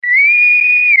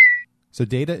So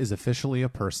Data is officially a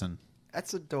person.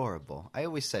 That's adorable. I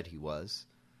always said he was.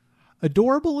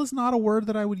 Adorable is not a word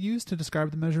that I would use to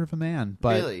describe the measure of a man.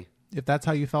 But Really? if that's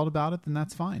how you felt about it, then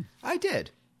that's fine. I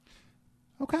did.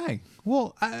 Okay.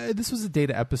 Well, this was a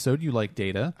Data episode. You like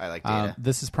Data. I like Data.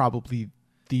 This is probably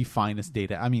the finest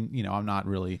Data. I mean, I'm not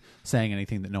really saying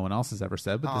anything that no one else has ever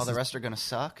said. But The rest are going to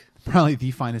suck? Probably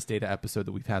the finest Data episode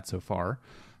that we've had so far.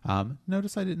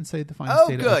 Notice I didn't say the finest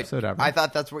Data episode ever. I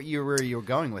thought that's where you were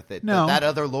going with it. No. That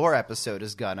other lore episode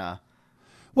is gonna...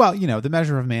 Well, the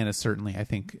measure of man is certainly, I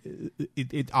think,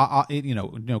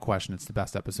 no question, it's the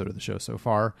best episode of the show so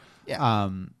far. Yeah.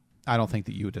 I don't think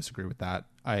that you would disagree with that.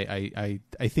 I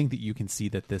think that you can see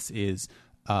that this is,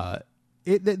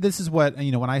 this is what,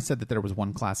 when I said that there was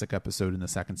one classic episode in the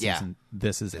second season,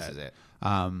 this is it.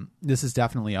 This is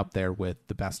definitely up there with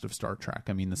the best of Star Trek.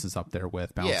 I mean, this is up there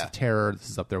with Balance of Terror. This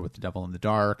is up there with The Devil in the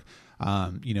Dark.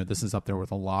 This is up there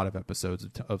with a lot of episodes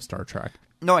of Star Trek.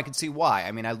 No, I can see why.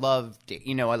 I mean, I love Data.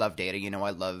 I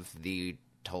love the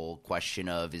whole question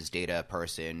of, is Data a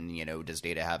person? Does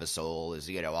Data have a soul? Is,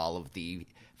 all of the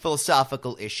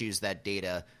philosophical issues that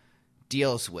Data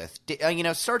deals with.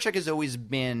 Star Trek has always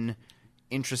been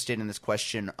interested in this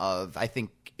question of, I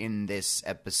think in this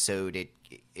episode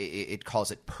it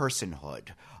calls it personhood,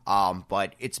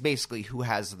 but it's basically who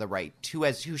has the right,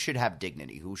 who should have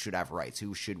dignity, who should have rights,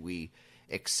 who should we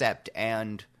accept.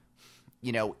 And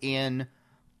in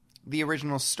the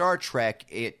original Star Trek,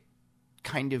 it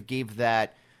kind of gave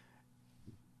that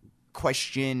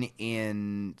question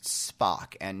in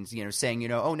Spock, and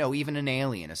saying oh no, even an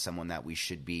alien is someone that we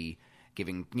should be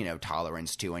giving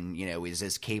tolerance to, and is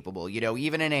as capable,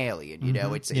 even an alien,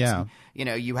 it's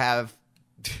you have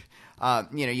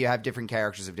you have different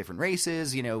characters of different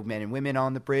races, men and women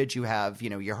on the bridge. You have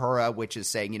Uhura, which is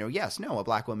saying yes, no, a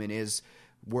black woman is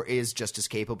just as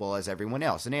capable as everyone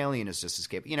else, an alien is just as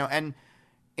capable, and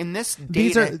in this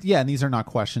Data, these are not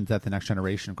questions that the Next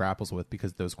Generation grapples with,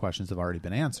 because those questions have already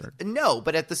been answered. No,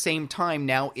 but at the same time,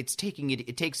 now it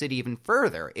takes it even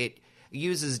further. It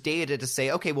uses Data to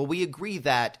say, okay, well, we agree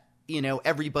that,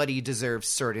 everybody deserves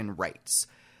certain rights.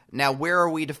 Now, where are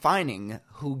we defining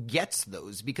who gets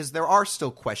those? Because there are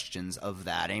still questions of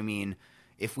that. I mean,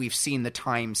 if we've seen the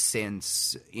time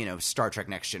since, Star Trek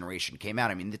Next Generation came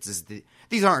out, I mean,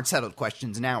 these aren't settled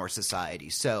questions in our society.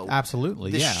 So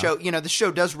absolutely, the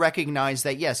show does recognize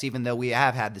that, yes, even though we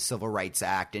have had the Civil Rights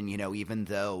Act, and, even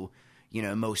though,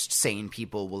 most sane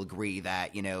people will agree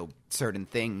that, certain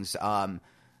things,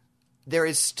 there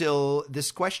is still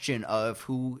this question of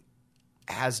who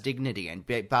has dignity, and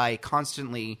by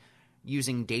constantly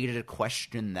using Data to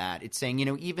question that, it's saying,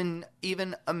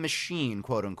 even a machine,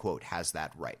 quote unquote, has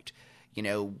that right.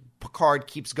 Picard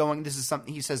keeps going. This is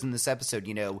something he says in this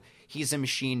episode, he's a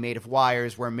machine made of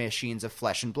wires, we're machines of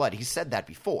flesh and blood. He said that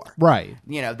before. Right.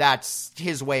 That's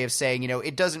his way of saying,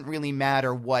 it doesn't really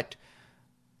matter what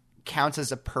counts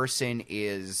as a person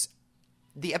is.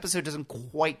 The episode doesn't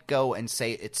quite go and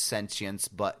say it's sentience,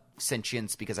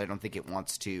 because I don't think it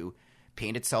wants to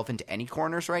paint itself into any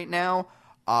corners right now.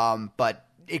 But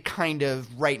it kind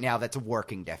of, right now, that's a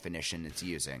working definition it's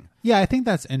using. Yeah, I think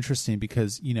that's interesting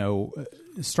because,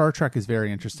 Star Trek is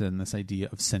very interested in this idea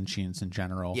of sentience in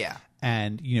general. Yeah.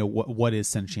 And, what is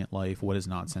sentient life? What is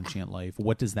not sentient life?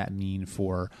 What does that mean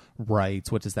for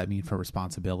rights? What does that mean for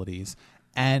responsibilities?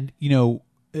 And,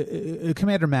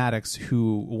 Commander Maddox,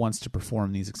 who wants to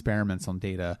perform these experiments on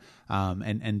Data,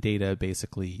 and Data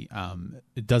basically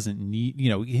doesn't need,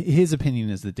 his opinion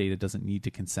is that Data doesn't need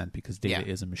to consent because Data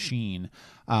is a machine.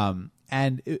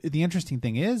 And the interesting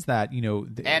thing is that,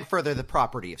 and further, the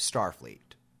property of Starfleet.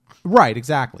 Right,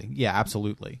 exactly. Yeah,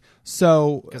 absolutely.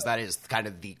 So, because that is kind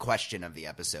of the question of the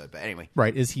episode. But anyway,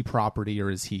 right, is he property or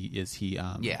is he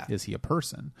a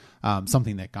person?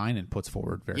 Something that Guinan puts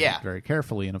forward very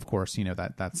carefully, and of course,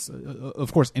 that's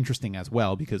of course interesting as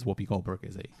well, because Whoopi Goldberg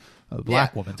is a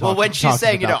black woman. Well, when she's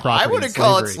saying, I wouldn't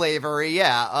call it slavery.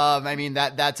 Yeah, I mean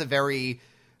that's a very.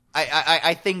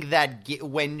 I think that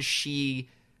when she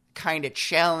kind of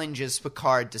challenges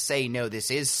Picard to say, no, this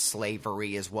is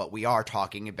slavery, is what we are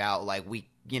talking about. Like, we,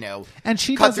 and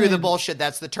she cut through the bullshit.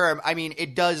 That's the term. I mean,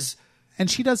 it does.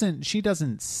 And she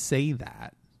doesn't say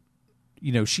that.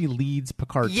 She leads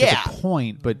Picard to the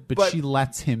point, but she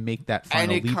lets him make that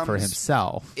final leap for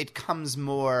himself. It comes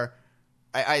more.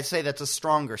 I say that's a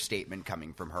stronger statement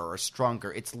coming from her, or stronger.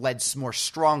 It's led more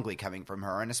strongly coming from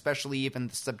her, and especially even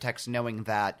the subtext knowing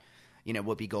that.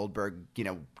 Whoopi Goldberg,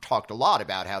 talked a lot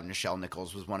about how Nichelle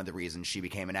Nichols was one of the reasons she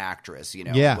became an actress.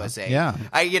 I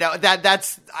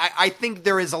think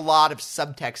there is a lot of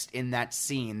subtext in that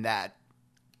scene that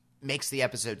makes the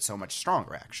episode so much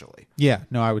stronger, actually. Yeah,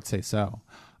 no, I would say so.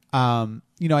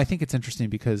 I think it's interesting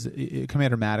because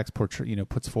Commander Maddox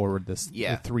puts forward this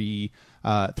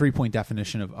three-point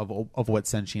definition of what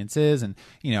sentience is, and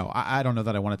I don't know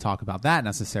that I want to talk about that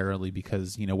necessarily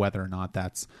because whether or not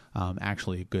that's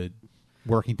actually a good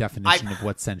working definition of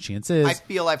what sentience is. I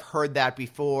feel I've heard that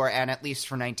before, and at least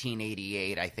for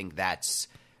 1988, I think that's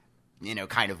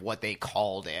kind of what they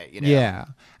called it. Yeah,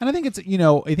 and I think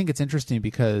it's interesting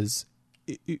because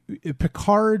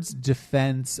Picard's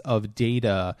defense of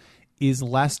Data is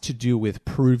less to do with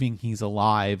proving he's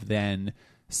alive than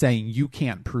saying you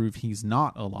can't prove he's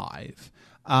not alive.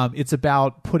 It's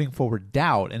about putting forward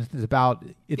doubt, and it's about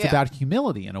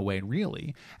humility in a way,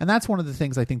 really. And that's one of the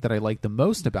things I think that I like the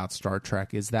most about Star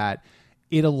Trek is that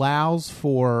it allows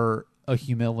for a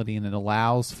humility and it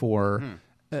allows for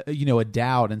a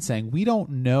doubt and saying we don't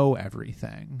know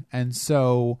everything, and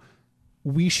so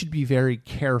we should be very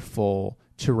careful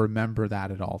to remember that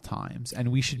at all times.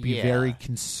 And we should be very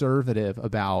conservative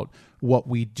about what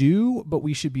we do, but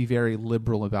we should be very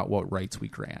liberal about what rights we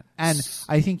grant. And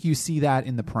I think you see that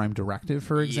in the Prime Directive,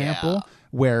 for example,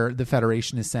 where the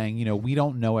Federation is saying, we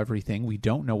don't know everything. We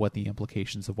don't know what the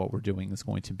implications of what we're doing is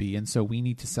going to be. And so we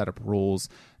need to set up rules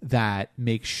that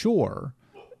make sure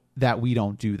that we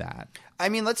don't do that. I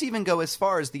mean, let's even go as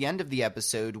far as the end of the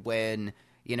episode when,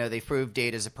 they prove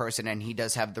Data as a person and he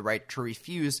does have the right to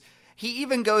refuse. He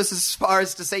even goes as far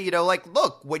as to say,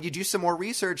 look, when you do some more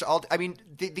research,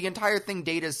 the entire thing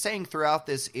Data is saying throughout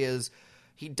this is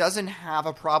he doesn't have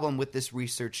a problem with this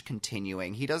research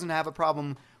continuing. He doesn't have a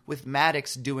problem with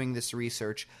Maddox doing this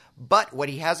research. But what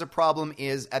he has a problem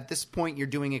is, at this point, you're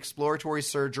doing exploratory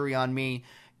surgery on me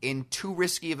in too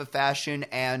risky of a fashion,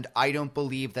 and I don't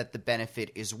believe that the benefit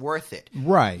is worth it.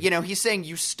 Right. He's saying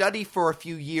you study for a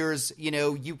few years,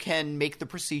 you can make the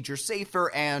procedure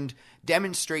safer and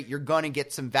demonstrate you're going to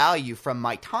get some value from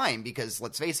my time because,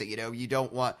 let's face it, you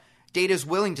don't want – Data's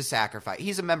willing to sacrifice –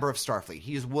 he's a member of Starfleet.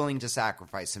 He is willing to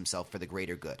sacrifice himself for the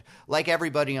greater good. Like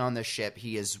everybody on the ship,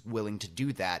 he is willing to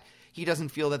do that. He doesn't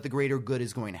feel that the greater good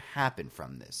is going to happen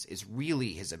from this is really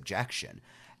his objection.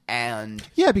 And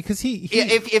because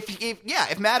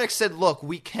if Maddox said, "Look,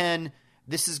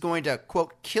 this is going to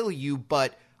quote kill you,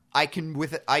 but I can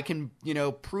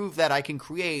prove that I can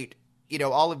create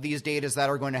all of these datas that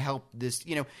are going to help this."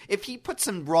 If he put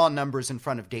some raw numbers in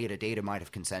front of Data might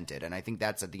have consented, and I think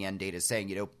that's at the end. Data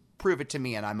saying, "Prove it to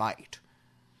me, and I might."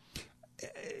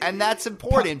 And that's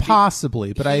important,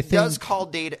 possibly. But I think does call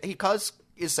Data. He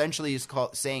essentially is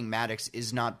saying Maddox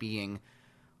is not being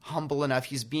humble enough.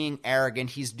 He's being arrogant.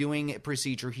 He's doing a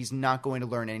procedure. He's not going to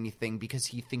learn anything because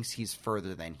he thinks he's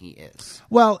further than he is.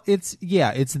 Well, it's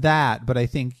that, but I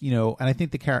think, and I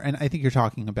think and I think you're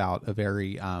talking about a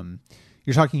very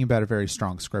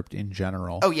strong script in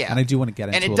general. Oh yeah. And I do want to get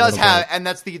into it. And it does have, and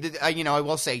that's I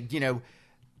will say,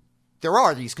 there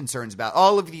are these concerns about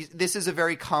all of these. This is a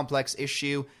very complex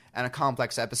issue and a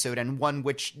complex episode, and one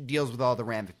which deals with all the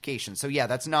ramifications. So yeah,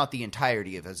 that's not the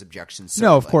entirety of his objections.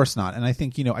 No, of course not. And I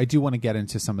think I do want to get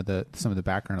into some of the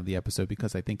background of the episode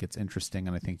because I think it's interesting,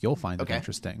 and I think you'll find it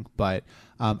interesting. But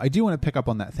I do want to pick up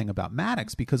on that thing about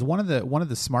Maddox because one of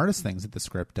the smartest things that the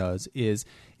script does is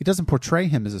it doesn't portray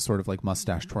him as a sort of like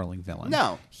mustache twirling villain.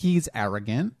 No, he's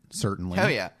arrogant, certainly. Oh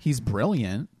yeah, he's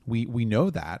brilliant. We know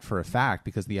that for a fact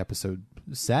because the episode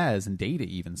says, and Data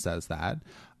even says that.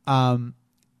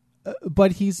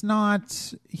 But he's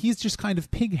not. He's just kind of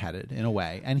pig-headed in a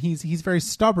way, and he's very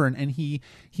stubborn, and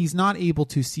he's not able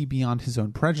to see beyond his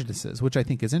own prejudices, which I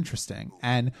think is interesting.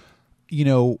 And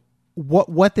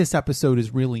what this episode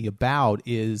is really about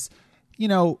is,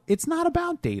 it's not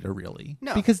about Data really,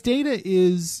 because Data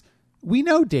is. We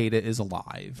know Data is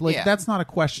alive. That's not a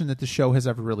question that the show has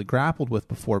ever really grappled with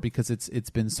before because it's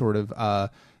been sort of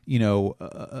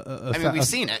we've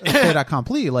seen it. Fait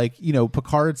accompli.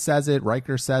 Picard says it,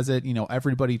 Riker says it.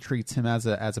 Everybody treats him as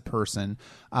a person.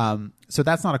 So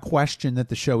that's not a question that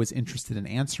the show is interested in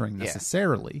answering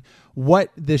necessarily. What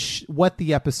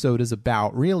the episode is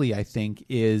about, really, I think,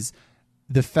 is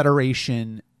the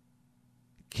Federation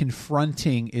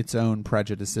confronting its own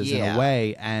prejudices in a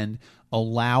way and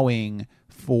allowing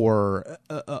for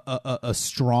a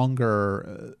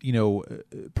stronger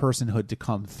personhood to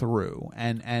come through,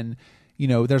 and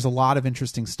there's a lot of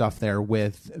interesting stuff there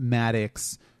with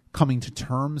Maddox coming to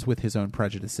terms with his own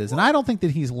prejudices, and I don't think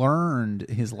that he's learned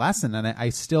his lesson, and I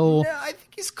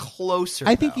think he's closer.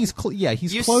 I think he's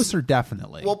closer,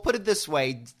 definitely. Well, put it this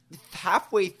way: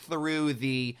 halfway through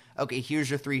here's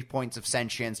your 3 points of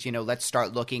sentience. Let's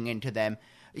start looking into them.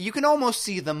 You can almost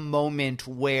see the moment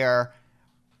where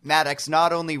Maddox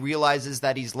not only realizes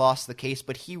that he's lost the case,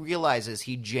 but he realizes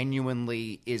he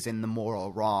genuinely is in the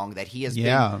moral wrong, that he has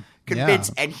been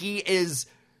convinced, and he is.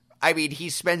 I mean, he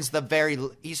spends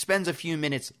a few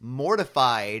minutes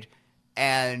mortified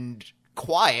and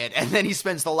quiet, and then he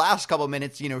spends the last couple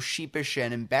minutes, sheepish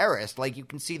and embarrassed. Like, you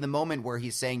can see the moment where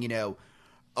he's saying,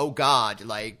 oh God,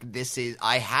 like,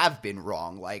 I have been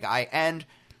wrong. Like, I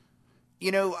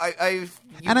think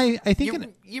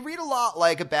you read a lot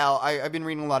I've been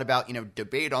reading a lot about,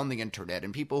 debate on the internet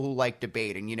and people who like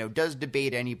debate and, does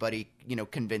debate anybody,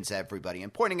 convince everybody,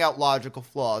 and pointing out logical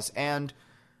flaws. And,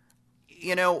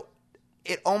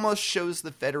 it almost shows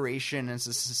the Federation as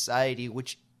a society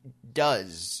which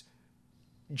does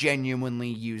genuinely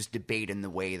use debate in the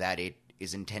way that it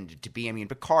is intended to be. I mean,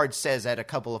 Picard says at a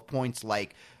couple of points,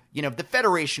 like, the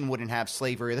Federation wouldn't have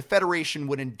slavery, the Federation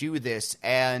wouldn't do this,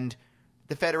 and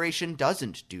the Federation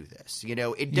doesn't do this.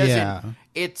 It doesn't. Yeah.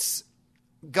 It's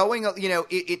going.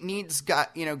 It needs.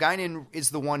 Guinan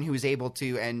is the one who's able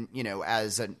to, and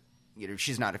as a,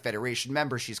 she's not a Federation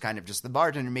member. She's kind of just the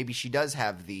bartender. Maybe she does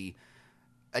have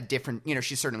a different.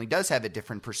 She certainly does have a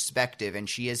different perspective, and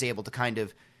she is able to kind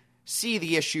of see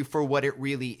the issue for what it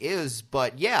really is.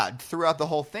 But yeah, throughout the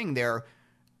whole thing, there,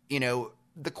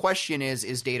 the question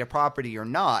is data property or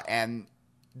not, and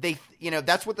they,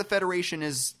 that's what the Federation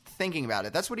is thinking about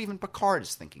it. That's what even Picard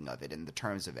is thinking of it in the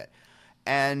terms of it.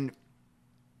 And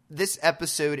this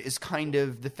episode is kind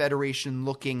of the Federation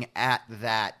looking at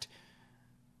that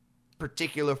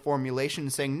particular formulation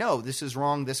and saying, no, this is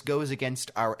wrong. This goes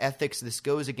against our ethics. This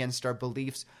goes against our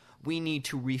beliefs. We need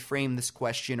to reframe this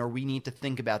question, or we need to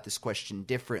think about this question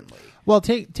differently. Well,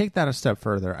 take that a step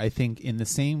further. I think in the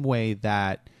same way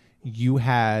that you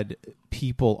had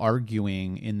people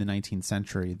arguing in the 19th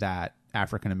century that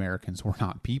African Americans were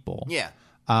not people. Yeah.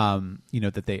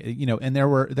 That they, and there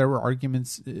were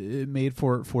arguments made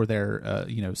for their,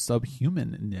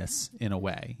 subhumanness in a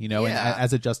way, and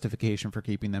as a justification for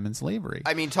keeping them in slavery.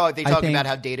 I mean, they talk about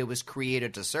how Data was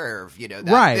created to serve,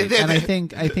 right. And I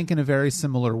think in a very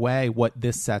similar way, what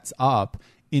this sets up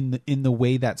in the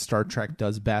way that Star Trek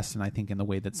does best, and I think in the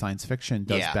way that science fiction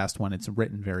does best when it's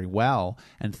written very well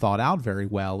and thought out very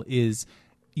well, is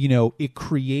it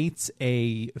creates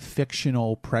a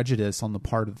fictional prejudice on the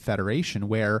part of the Federation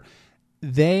where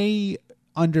they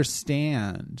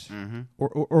understand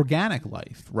organic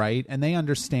life, right? And they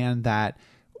understand that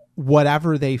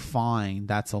whatever they find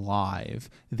that's alive,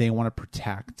 they want to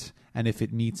protect. And if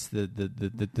it meets the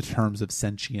terms of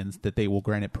sentience, that they will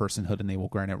grant it personhood and they will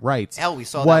grant it rights. Hell, we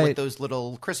saw that with those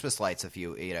little Christmas lights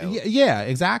Yeah,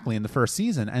 exactly, in the first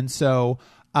season. And so...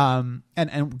 and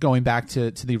going back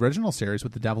to the original series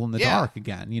with The Devil in the Dark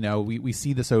again, we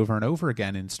see this over and over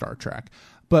again in Star Trek.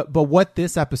 But what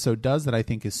this episode does that I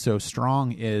think is so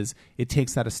strong is it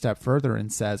takes that a step further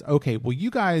and says, okay, well, you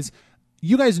guys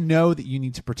know that you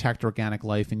need to protect organic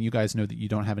life, and you guys know that you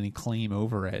don't have any claim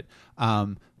over it.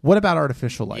 What about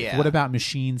artificial life? Yeah. What about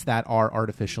machines that are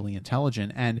artificially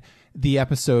intelligent? And the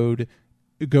episode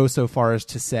goes so far as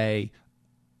to say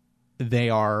they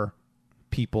are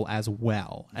people as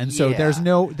well. And so there's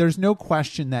no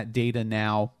question that Data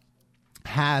now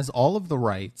has all of the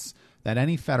rights that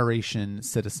any Federation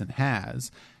citizen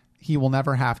has. He will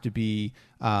never have to be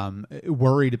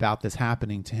worried about this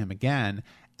happening to him again.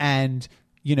 And,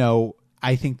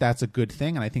 I think that's a good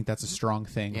thing, and I think that's a strong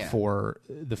thing for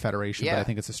the Federation, but I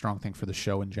think it's a strong thing for the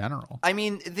show in general. I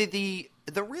mean, the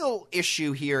real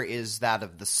issue here is that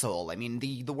of the soul. I mean,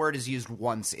 the word is used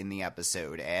once in the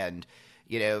episode, and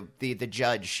the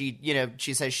judge,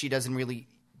 she says she doesn't really.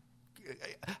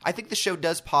 I think the show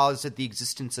does posit the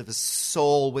existence of a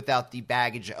soul without the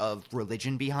baggage of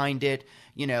religion behind it.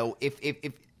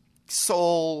 If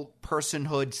soul,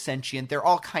 personhood, sentient, they're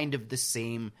all kind of the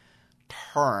same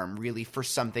term, really, for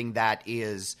something that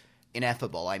is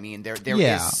ineffable. I mean, there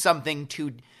is something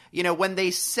to. When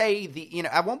they say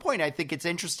at one point, I think it's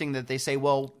interesting that they say,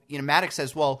 well, Maddox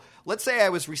says, well, let's say I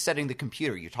was resetting the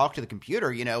computer. You talk to the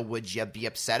computer, would you be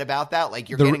upset about that? Like,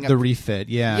 you're getting the refit.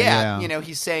 Yeah.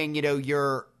 He's saying,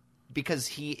 because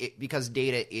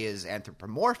Data is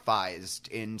anthropomorphized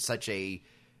in such a,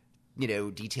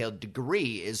 detailed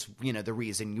degree is, the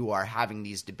reason you are having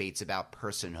these debates about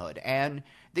personhood. And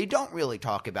they don't really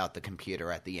talk about the computer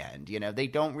at the end. They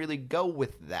don't really go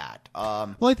with that.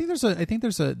 Well, I think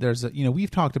there's a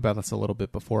we've talked about this a little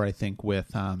bit before, I think,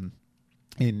 with in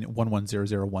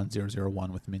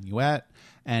 11001001 with Minuet,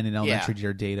 and in Elementary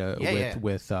Dear Data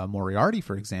with Moriarty,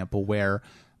 for example, where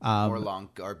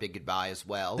or Big Goodbye as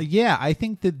well. Yeah, I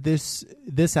think that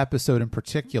this episode in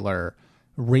particular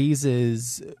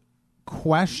raises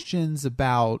questions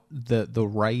about the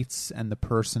rights and the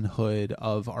personhood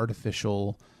of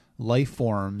artificial life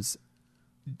forms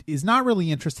is not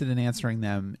really interested in answering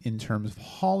them in terms of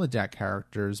holodeck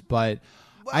characters, but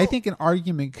I think an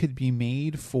argument could be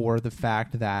made for the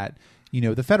fact that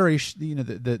the Federation,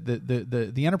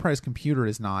 the Enterprise computer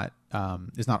is not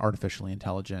artificially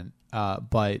intelligent,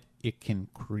 but it can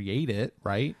create it,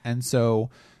 right? And so,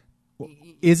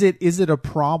 is it a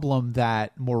problem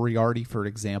that Moriarty, for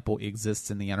example, exists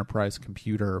in the Enterprise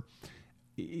computer?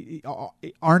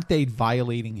 Aren't they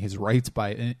violating his rights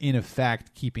by, in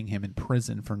effect, keeping him in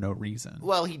prison for no reason?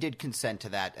 Well, he did consent to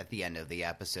that at the end of the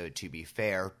episode, to be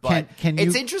fair. But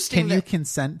it's interesting. Can you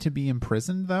consent to be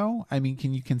imprisoned, though? I mean,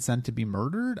 can you consent to be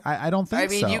murdered? I don't think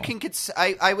so. I mean, you can.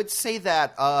 I would say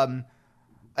that.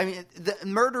 I mean,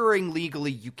 murdering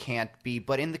legally you can't be,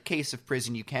 but in the case of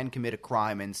prison, you can commit a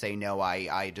crime and say, no,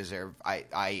 I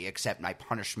accept my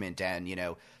punishment, and,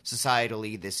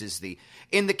 societally, this is the...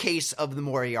 In the case of the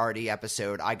Moriarty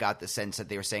episode, I got the sense that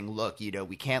they were saying, look,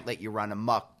 we can't let you run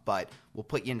amok, but we'll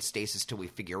put you in stasis till we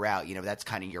figure out, that's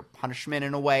kind of your punishment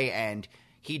in a way, and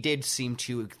he did seem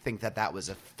to think that that was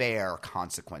a fair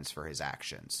consequence for his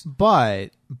actions.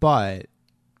 But...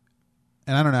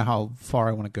 And I don't know how far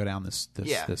I want to go down this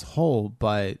hole,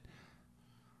 but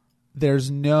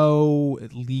there's no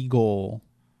legal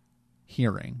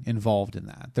hearing involved in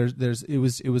that.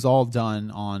 It was all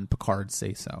done on Picard's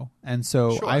say so, and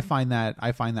so sure. I find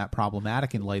that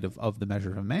problematic in light of the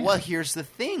Measure of a Man. Well, here's the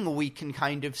thing: we can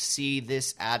kind of see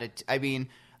this I mean,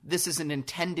 this isn't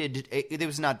intended. It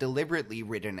was not deliberately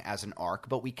written as an arc,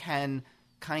 but we can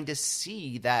kind of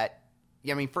see that.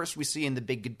 I mean, first we see in The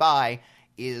Big Goodbye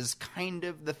is kind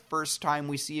of the first time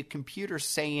we see a computer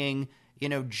saying,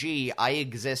 gee, I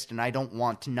exist and I don't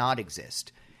want to not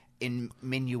exist. In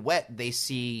Minuet, they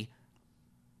see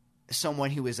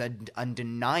someone who is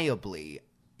undeniably,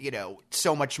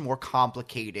 so much more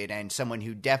complicated, and someone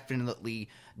who definitely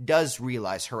does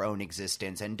realize her own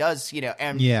existence and does,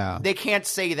 and they can't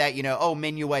say that,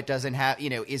 Minuet doesn't have,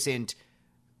 isn't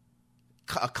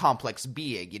a complex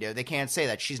being, they can't say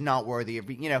that she's not worthy of,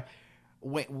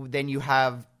 then you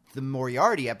have the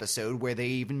Moriarty episode where they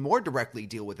even more directly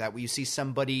deal with that, where you see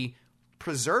somebody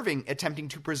attempting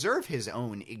to preserve his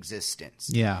own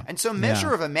existence. Yeah. And so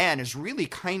Measure of a Man is really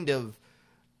kind of,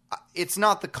 it's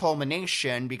not the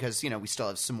culmination because, we still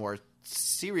have some more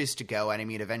series to go. And I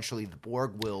mean, eventually the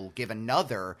Borg will give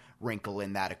another wrinkle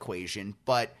in that equation.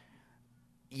 But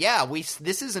yeah,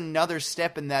 this is another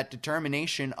step in that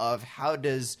determination of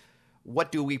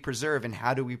what do we preserve and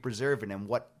how do we preserve it, and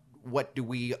what do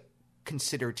we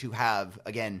consider to have,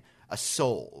 again, a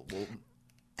soul?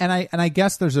 And I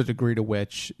guess there's a degree to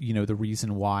which, the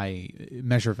reason why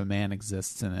Measure of a Man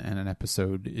exists in an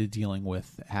episode dealing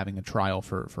with having a trial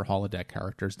for holodeck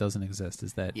characters doesn't exist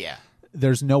is that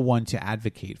there's no one to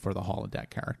advocate for the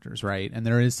holodeck characters, right? And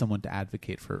there is someone to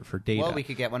advocate for Data. Well, we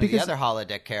could get one of the other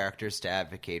holodeck characters to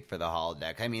advocate for the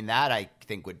holodeck. I mean, that I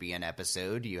think would be an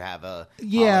episode. You have a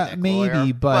holodeck maybe,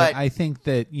 lawyer, but I think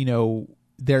that,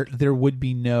 there would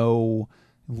be no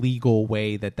legal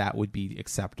way that would be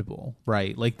acceptable,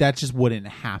 right? Like that just wouldn't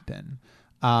happen.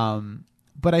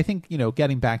 But I think,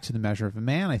 getting back to the Measure of a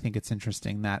Man, I think it's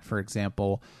interesting that, for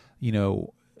example,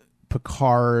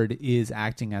 Picard is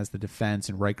acting as the defense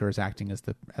and Riker is acting as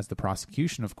the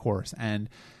prosecution, of course. And,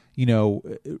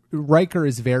 Riker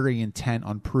is very intent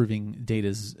on proving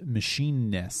Data's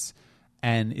machineness.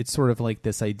 And it's sort of like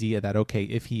this idea that, okay,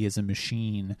 if he is a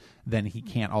machine, then he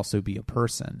can't also be a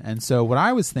person. And so what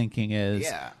I was thinking is,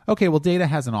 okay, well, Data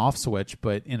has an off switch,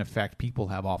 but in effect, people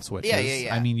have off switches.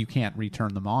 I mean, you can't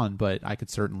return them on, but I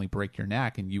could certainly break your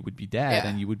neck and you would be dead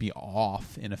and you would be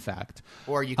off, in effect.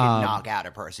 Or you could knock out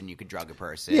a person, you could drug a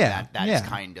person. That is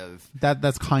kind of...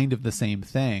 That's kind of the same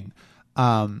thing.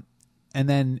 And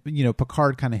then,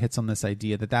 Picard kind of hits on this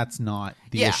idea that that's not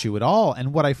the issue at all.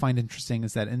 And what I find interesting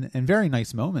is that in very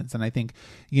nice moments, and I think,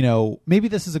 maybe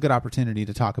this is a good opportunity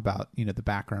to talk about, the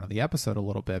background of the episode a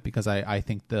little bit, because I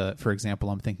think for example,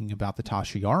 I'm thinking about the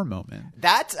Tasha Yar moment.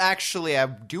 That's actually, I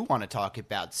do want to talk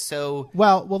about. So,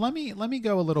 well, let me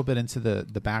go a little bit into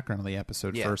the background of the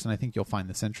episode first, and I think you'll find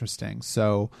this interesting.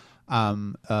 So,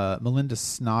 Melinda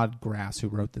Snodgrass, who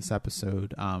wrote this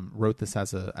episode, wrote this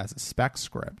as a spec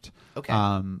script. Okay.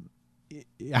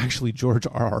 Actually, George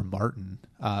R.R. Martin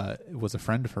was a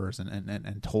friend of hers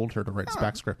and told her to write a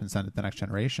spec script and send it to The Next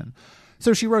Generation.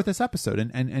 So she wrote this episode,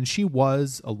 and she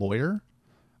was a lawyer.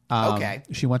 Okay.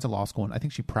 She went to law school, and I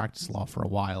think she practiced law for a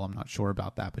while. I'm not sure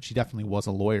about that, but she definitely was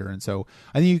a lawyer. And so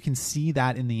I think you can see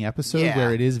that in the episode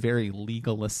where it is very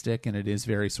legalistic and it is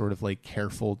very sort of like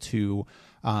careful to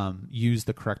use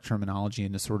the correct terminology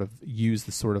and to sort of use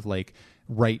the sort of like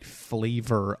right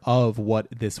flavor of what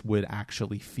this would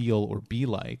actually feel or be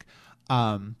like.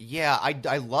 Yeah,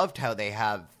 I loved how they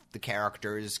have the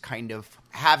characters kind of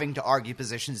having to argue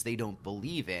positions they don't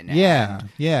believe in. Yeah, And,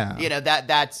 yeah. You know,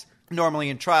 that's normally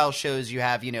in trial shows you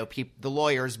have, you know, the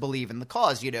lawyers believe in the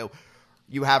cause, you know.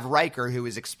 You have Riker, who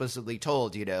is explicitly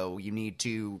told, you know, you need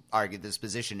to argue this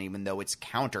position even though it's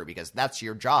counter because that's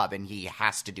your job and he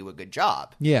has to do a good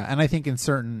job. Yeah, and I think in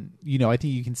certain, you know, I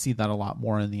think you can see that a lot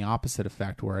more in the opposite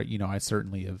effect where, you know, I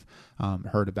certainly have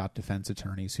heard about defense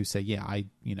attorneys who say, yeah,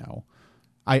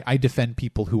 I defend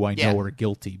people who I know are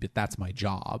guilty, but that's my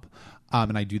job.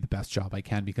 And I do the best job I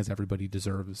can because everybody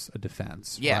deserves a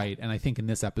defense, right? And I think in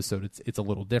this episode, it's a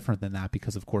little different than that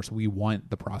because, of course, we want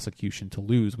the prosecution to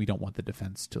lose. We don't want the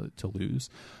defense to lose.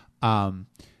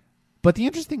 But the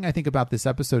interesting, I think, about this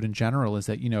episode in general is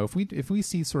that, you know, if we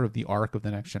see sort of the arc of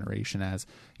The Next Generation as,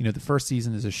 you know, the first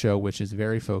season is a show which is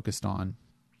very focused on,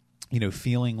 you know,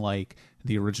 feeling like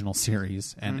the original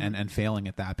series and failing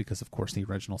at that because, of course, the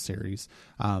original series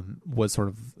was sort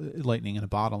of lightning in a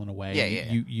bottle in a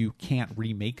way. You can't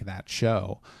remake that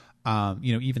show.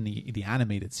 You know, even the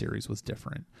animated series was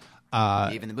different.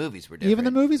 Even the movies were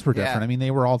different. Yeah. I mean,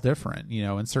 they were all different, you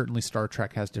know, and certainly Star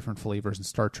Trek has different flavors, and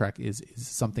Star Trek is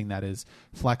something that is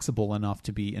flexible enough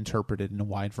to be interpreted in a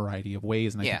wide variety of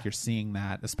ways. And I think you're seeing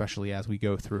that, especially as we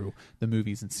go through the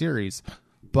movies and series.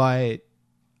 But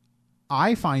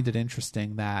I find it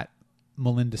interesting that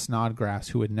Melinda Snodgrass,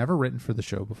 who had never written for the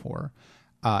show before,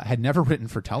 had never written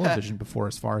for television before,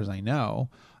 as far as I know,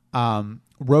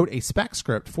 wrote a spec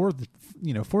script for the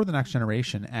Next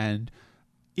Generation, and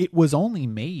it was only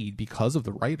made because of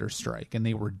the writer's strike, and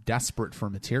they were desperate for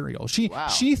material. She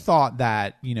thought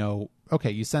that, you know,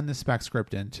 okay, you send the spec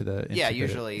script into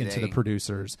the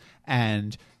producers,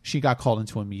 and she got called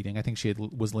into a meeting. I think she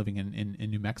was living in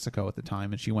New Mexico at the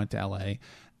time, and she went to LA.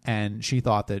 And she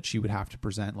thought that she would have to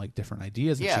present like different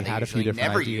ideas. And she had a few different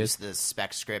never ideas. Use the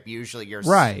spec script. Usually, you're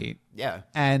right. Yeah.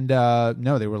 And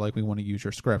no, they were like, "We want to use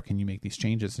your script. Can you make these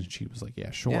changes?" And she was like,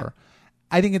 "Yeah, sure." Yeah.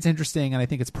 I think it's interesting, and I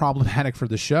think it's problematic for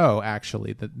the show.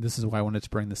 Actually, that this is why I wanted to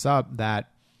bring this up.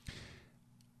 That,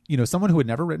 you know, someone who had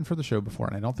never written for the show before,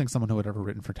 and I don't think someone who had ever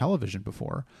written for television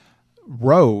before,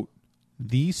 wrote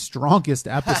the strongest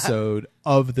episode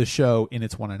of the show in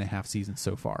its 1.5 seasons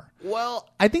so far. Well,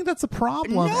 I think that's a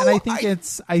problem, and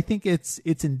I think it's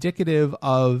indicative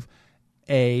of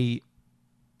a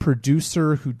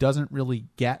producer who doesn't really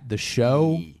get the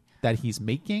show that he's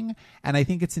making, and I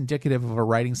think it's indicative of a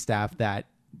writing staff that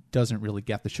doesn't really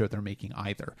get the show they're making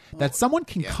either. That someone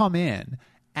can come in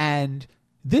and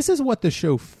this is what the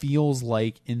show feels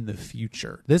like in the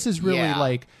future. This is really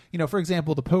like, you know, for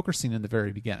example, the poker scene in the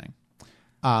very beginning.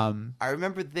 I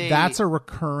remember that's a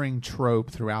recurring trope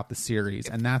throughout the series,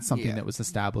 and that's something that was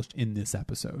established in this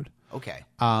episode. Okay.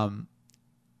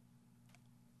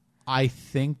 I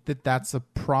think that that's a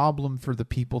problem for the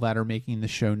people that are making the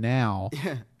show now.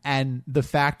 And the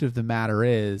fact of the matter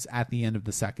is, at the end of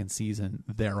the second season,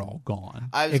 they're all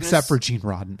gone, except for Gene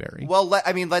Roddenberry. Well,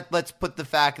 let's put the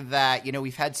fact that, you know,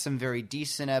 we've had some very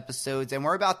decent episodes, and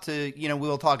we're about to, you know, we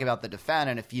will talk about the Defan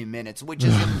in a few minutes, which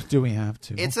is do we have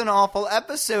to? It's an awful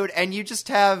episode, and you just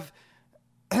have,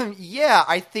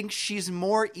 I think she's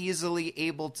more easily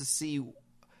able to see.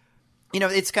 You know,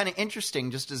 it's kind of interesting,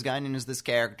 just as Guinan is this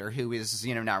character who is,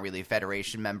 you know, not really a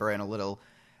Federation member and a little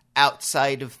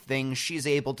outside of things. She's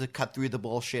able to cut through the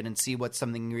bullshit and see what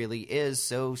something really is.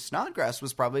 So Snodgrass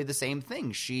was probably the same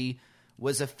thing. She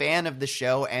was a fan of the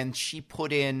show, and she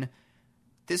put in,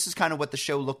 this is kind of what the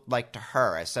show looked like to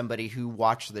her as somebody who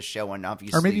watched the show, and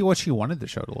obviously, or maybe what she wanted the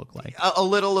show to look like. A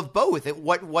little of both.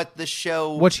 What the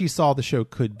show, what she saw the show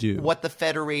could do, what the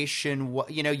Federation,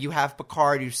 you know, you have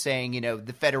Picard who's saying, you know,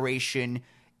 the Federation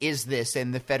is this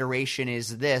and the Federation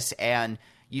is this, and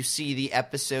you see the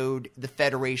episode, the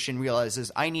Federation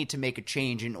realizes, I need to make a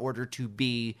change in order to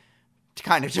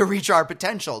reach our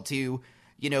potential, to,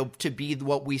 you know, to be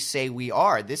what we say we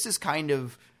are. This is kind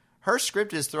of, her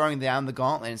script is throwing down the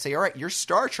gauntlet and say, all right, you're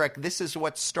Star Trek. This is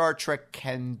what Star Trek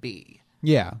can be.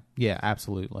 Yeah,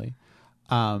 absolutely.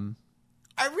 I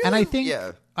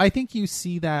think you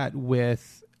see that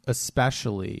with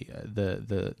especially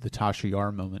the Tasha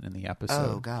Yar moment in the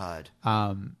episode. Oh God.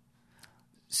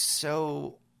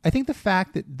 So I think the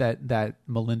fact that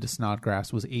Melinda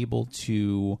Snodgrass was able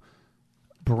to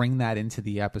bring that into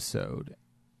the episode,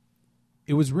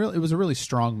 it was a really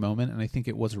strong moment, and I think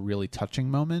it was a really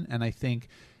touching moment, and I think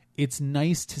it's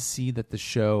nice to see that the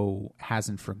show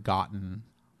hasn't forgotten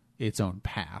its own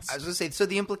past. I was going to say, so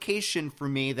the implication for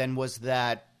me then was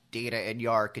that Data and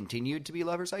Yar continued to be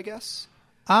lovers, I guess.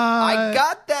 I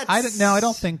got that. I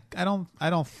don't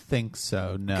think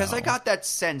so. No, because I got that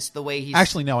sense the way he's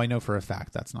actually. No, I know for a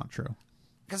fact that's not true.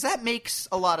 because that makes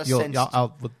a lot of sense.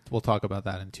 We'll talk about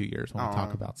that in 2 years when we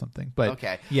talk about something. But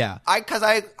okay, yeah, because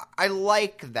I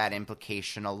like that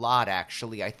implication a lot.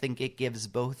 Actually, I think it gives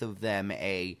both of them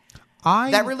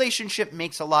that relationship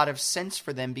makes a lot of sense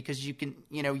for them because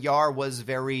Yar was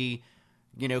very,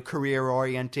 career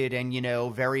oriented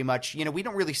and, very much, we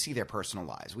don't really see their personal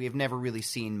lives. We have never really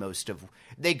seen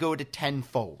they go to 10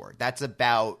 forward. That's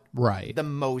about the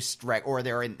most, or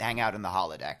hang out in the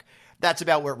holodeck. That's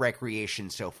about what recreation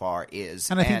so far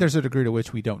is. And I think there's a degree to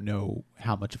which we don't know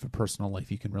how much of a personal life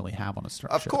you can really have on a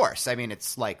starship. Of course. I mean,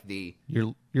 it's like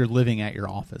you're living at your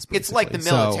office, basically. It's like the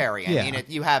military. I mean,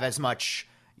 you have as much,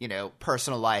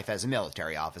 personal life as a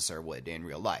military officer would in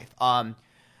real life.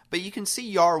 But you can see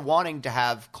Yar wanting to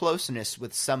have closeness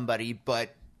with somebody,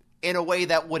 but in a way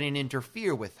that wouldn't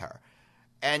interfere with her.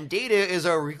 And Data is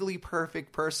a really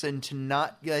perfect person to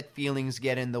not let feelings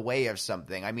get in the way of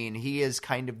something. I mean, he is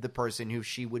kind of the person who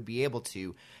she would be able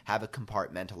to have a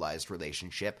compartmentalized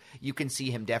relationship. You can see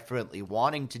him definitely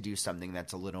wanting to do something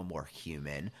that's a little more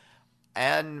human.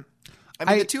 And I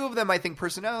mean, the two of them, I think,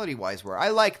 personality-wise, I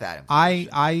like that.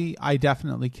 I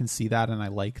definitely can see that, and I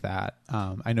like that.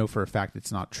 I know for a fact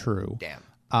it's not true.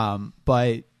 Damn.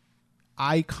 But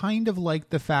I kind of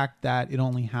like the fact that it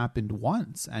only happened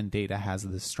once and Data has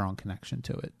this strong connection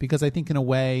to it. Because I think in a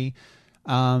way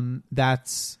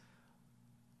that's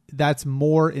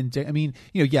more I mean,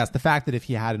 yes, the fact that if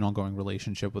he had an ongoing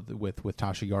relationship with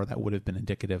Tasha Yar, that would have been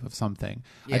indicative of something.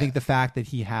 Yeah. I think the fact that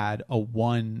he had a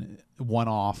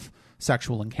one-off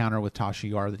sexual encounter with Tasha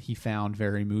Yar that he found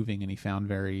very moving and he found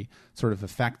very sort of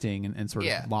affecting and sort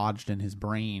of lodged in his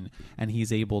brain, and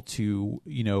he's able to,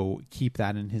 keep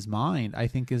that in his mind, I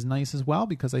think is nice as well,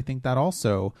 because I think that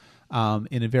also,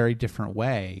 in a very different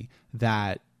way,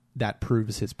 that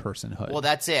proves his personhood. Well,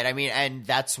 that's it. I mean, and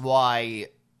that's why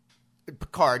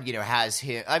Picard, has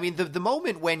him. I mean, the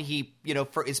moment when he,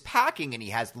 is packing and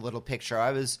he has the little picture,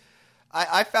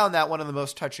 I found that one of the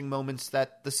most touching moments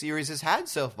that the series has had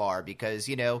so far because,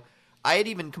 I had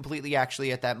even completely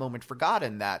actually at that moment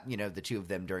forgotten that, the two of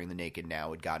them during the Naked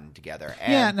Now had gotten together.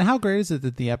 And how great is it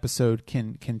that the episode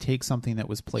can take something that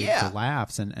was played for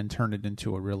laughs and turn it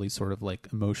into a really sort of like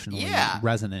emotionally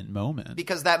resonant moment?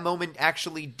 Because that moment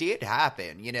actually did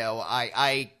happen.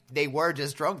 They were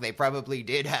just drunk. They probably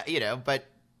did, but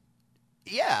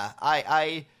yeah,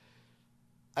 I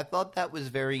thought that was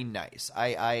very nice.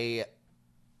 I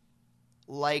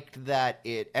liked that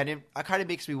it kind of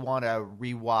makes me want to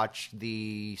rewatch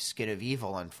the Skin of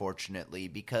Evil, unfortunately,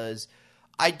 because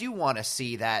I do want to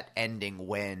see that ending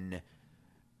when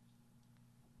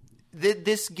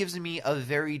this gives me a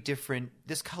very different,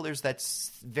 this colors that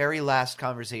very last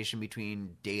conversation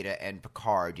between Data and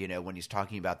Picard, when he's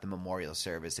talking about the memorial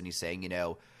service and he's saying,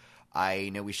 I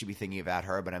know we should be thinking about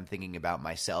her, but I'm thinking about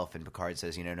myself. And Picard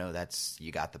says, no,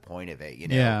 you got the point of it,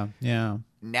 Yeah.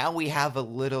 Now we have a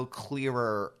little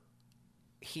clearer,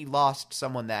 he lost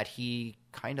someone that he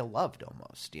kind of loved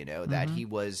almost, that he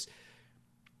was,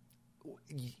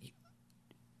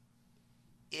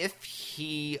 if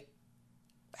he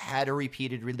had a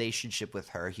repeated relationship with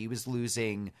her, he was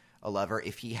losing a lover.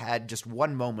 If he had just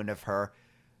one moment of her,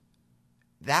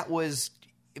 that was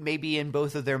maybe in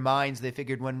both of their minds, they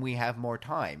figured when we have more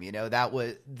time, that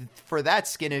was for that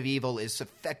Skin of Evil is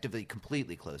effectively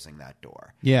completely closing that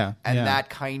door. Yeah. And that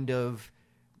kind of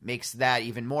makes that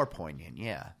even more poignant.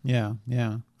 Yeah.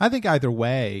 Yeah. I think either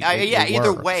way.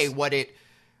 Either way,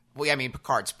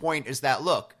 Picard's point is that,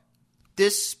 look,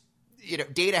 this,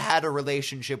 Data had a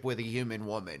relationship with a human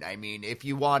woman. I mean, if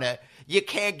you want to, you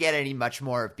can't get any much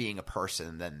more of being a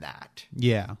person than that.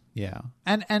 Yeah.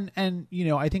 And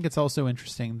I think it's also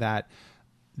interesting that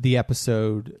the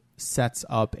episode sets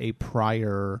up a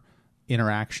prior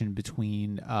interaction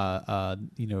between the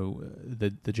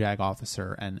JAG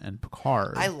officer and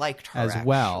Picard. I liked her as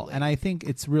well. And I think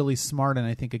it's really smart, and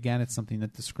I think again it's something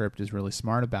that the script is really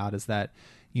smart about, is that,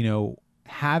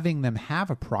 having them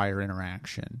have a prior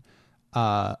interaction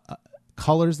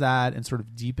colors that and sort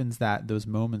of deepens those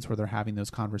moments where they're having those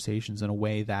conversations in a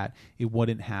way that it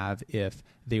wouldn't have if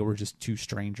they were just two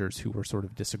strangers who were sort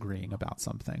of disagreeing about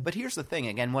something. But here's the thing,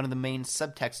 again, one of the main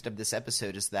subtext of this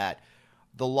episode is that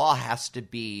the law has to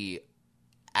be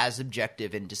as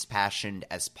objective and dispassionate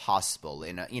as possible.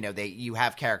 And you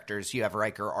have characters, you have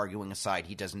Riker arguing aside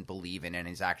he doesn't believe in and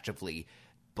is actively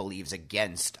believes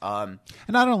against. And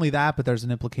not only that, but there's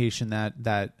an implication that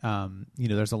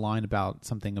there's a line about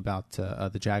something about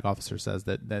the JAG officer says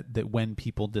that when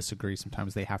people disagree,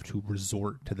 sometimes they have to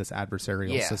resort to this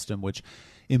adversarial system, which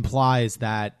implies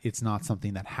that it's not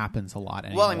something that happens a lot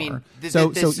anymore. Well, I mean,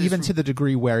 so even to the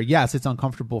degree where, yes, it's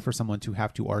uncomfortable for someone to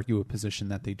have to argue a position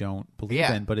that they don't believe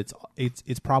in, but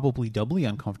it's probably doubly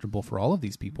uncomfortable for all of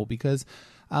these people because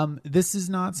this is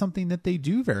not something that they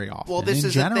do very often. Well, this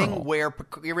is general. a thing where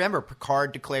you remember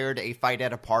Picard declared a fight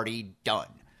at a party done.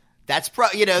 That's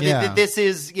this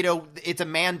is it's a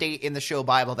mandate in the show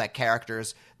Bible that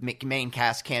characters, main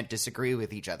cast, can't disagree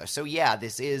with each other. So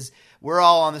we're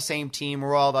all on the same team.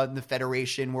 We're all in the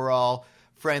Federation. We're all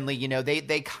friendly.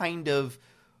 They kind of.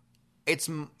 It's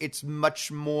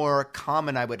much more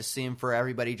common, I would assume, for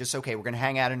everybody. Just we're going to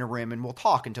hang out in a room and we'll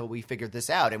talk until we figure this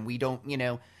out, and we don't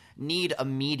need a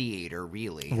mediator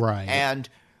really, right? And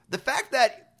the fact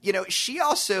that she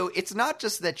also, it's not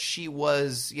just that she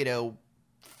was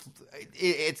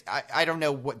I don't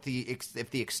know what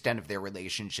if the extent of their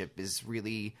relationship is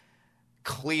really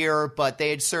clear, but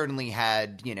they had certainly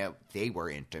had, they were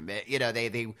intimate,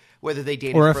 they whether they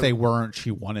dated or if they weren't,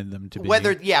 she wanted them to be.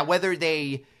 Whether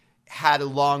they had a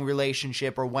long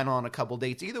relationship or went on a couple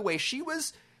dates, either way, she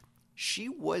was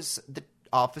the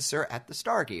officer at the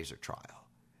Stargazer trial.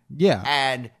 Yeah.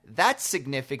 And that's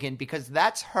significant because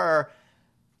that's her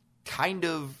kind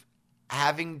of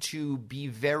having to be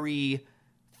very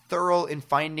thorough in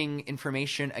finding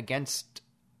information against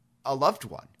a loved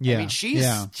one. Yeah. I mean,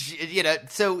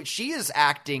 so she is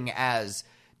acting as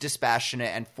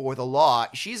dispassionate and for the law.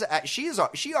 She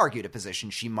argued a position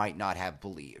she might not have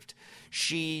believed.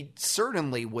 She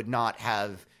certainly would not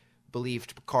have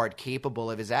believed Picard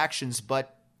capable of his actions,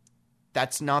 but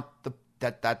that's not the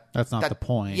that's not the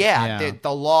point. Yeah.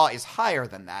 The law is higher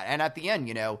than that. And at the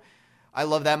end, I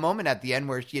love that moment at the end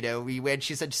where, when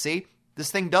she said, see, this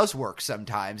thing does work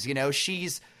sometimes. They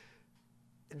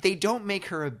don't make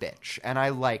her a bitch. And I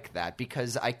like that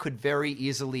because I could very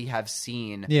easily have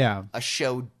seen a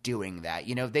show doing that.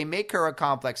 They make her a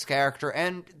complex character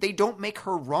and they don't make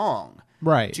her wrong.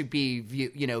 Right. To be,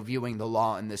 viewing the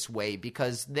law in this way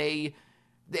because in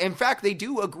fact, they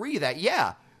do agree that,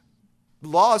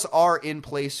 laws are in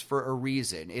place for a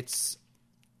reason.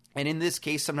 And in this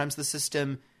case, sometimes the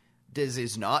system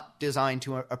is not designed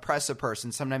to oppress a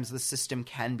person. Sometimes the system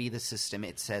can be the system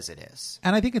it says it is.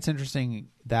 And I think it's interesting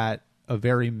that a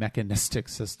very mechanistic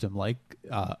system like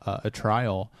a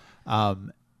trial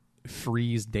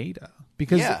frees Data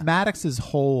because Maddox's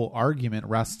whole argument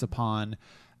rests upon.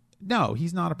 No,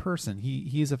 he's not a person.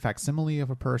 He is a facsimile of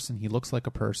a person. He looks like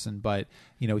a person, but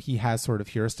he has sort of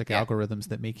heuristic algorithms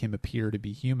that make him appear to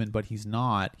be human, but he's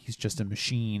not. He's just a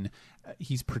machine.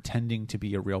 He's pretending to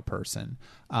be a real person.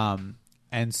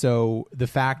 And so the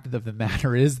fact of the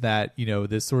matter is that,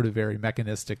 this sort of very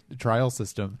mechanistic trial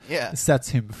system sets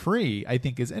him free, I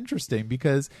think is interesting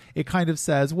because it kind of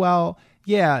says, well,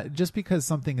 just because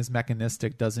something is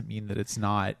mechanistic doesn't mean that it's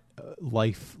not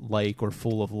life-like or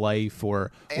full of life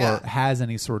or has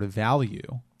any sort of value.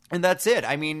 And that's it.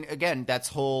 I mean, again, that's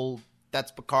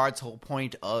Picard's whole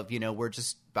point of,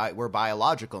 we're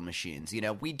biological machines.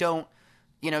 We don't,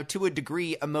 to a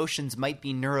degree, emotions might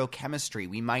be neurochemistry.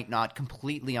 We might not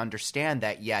completely understand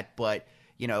that yet, but,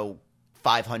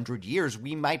 500 years,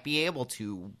 we might be able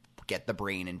to get the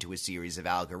brain into a series of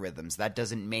algorithms. That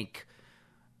doesn't make,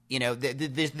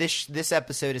 this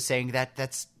episode is saying that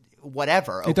that's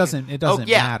whatever. Okay. It doesn't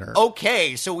matter.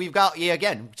 Okay, so we've got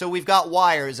we've got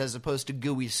wires as opposed to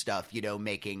gooey stuff,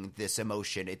 making this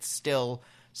emotion. It's still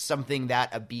something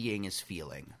that a being is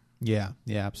feeling. Yeah,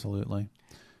 absolutely.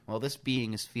 Well, this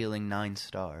being is feeling 9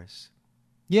 stars.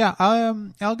 Yeah,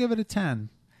 I'll give it a 10.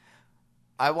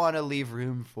 I want to leave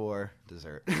room for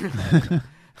dessert. This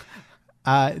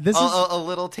is a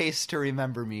little taste to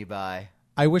remember me by.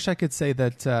 I wish I could say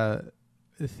that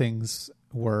things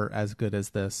were as good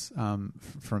as this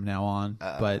from now on,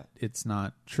 but it's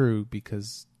not true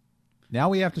because now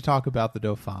we have to talk about the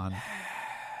Dauphin.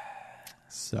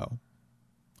 So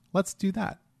let's do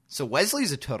that. So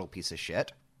Wesley's a total piece of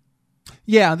shit.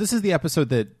 Yeah, this is the episode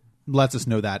that lets us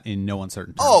know that in no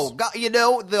uncertain terms. Oh, God,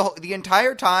 the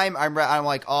entire time I'm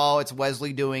like, oh, it's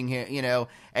Wesley doing it,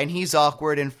 and he's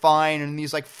awkward and fine, and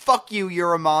he's like, fuck you,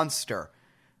 you're a monster.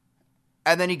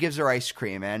 And then he gives her ice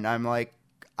cream, and I'm like,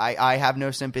 I have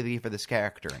no sympathy for this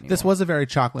character anymore. This was a very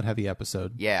chocolate-heavy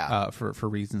episode. Yeah. For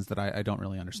reasons that I don't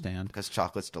really understand. Because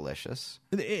chocolate's delicious.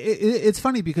 It's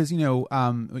funny because,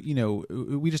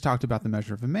 we just talked about The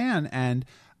Measure of a Man, and,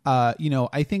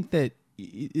 I think that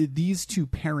these two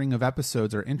pairing of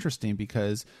episodes are interesting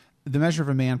because The Measure of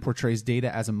a Man portrays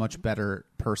Data as a much better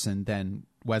person than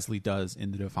Wesley does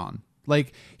in the Dauphin.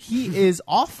 Like, he is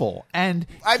awful. And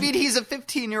I mean, he's a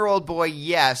 15-year-old boy,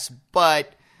 yes,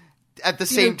 but at the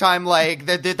same time, like,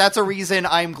 that's a reason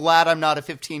I'm glad I'm not a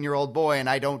 15-year-old boy and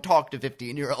I don't talk to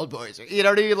 15-year-old boys. You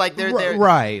know what I mean? Like, they're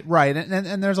right.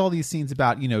 And there's all these scenes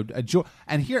about,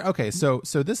 and here, okay, so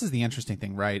this is the interesting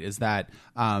thing, right, is that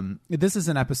this is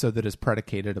an episode that is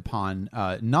predicated upon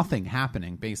nothing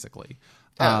happening, basically.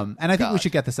 And I think we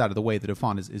should get this out of the way. The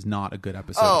Dauphin is not a good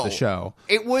episode of the show.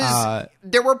 It was.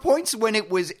 There were points when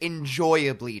it was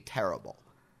enjoyably terrible.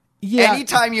 Yeah.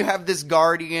 Anytime you have this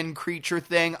guardian creature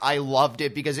thing, I loved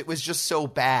it because it was just so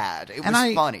bad. It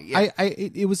was funny. Yeah.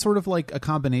 It was sort of like a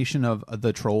combination of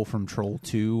the troll from Troll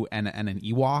 2 and an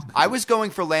Ewok. I was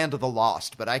going for Land of the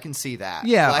Lost, but I can see that.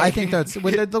 Yeah, like, I think that's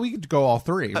we could go all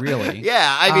three, really.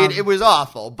 Yeah, I mean, it was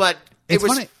awful, but it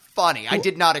was funny. I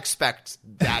did not expect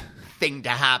that thing to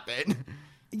happen.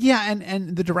 Yeah,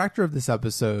 and the director of this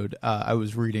episode, I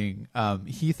was reading,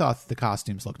 he thought the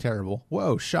costumes looked terrible.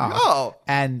 Whoa, shock. Oh.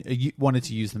 And wanted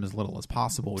to use them as little as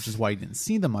possible, which is why you didn't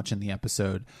see them much in the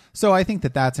episode. So I think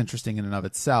that that's interesting in and of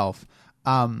itself.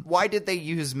 Why did they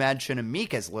use Madchen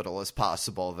Meek as little as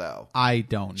possible, though? I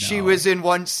don't know. She was in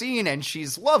one scene, and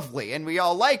she's lovely, and we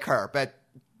all like her, but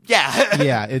yeah.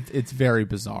 Yeah, it's very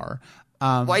bizarre.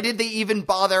 Why did they even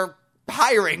bother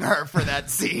hiring her for that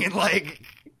scene? Like...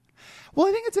 Well,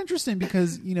 I think it's interesting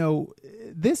because,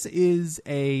 this is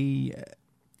again,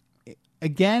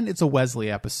 it's a Wesley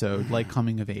episode, like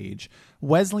coming of age.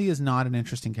 Wesley is not an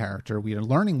interesting character. We are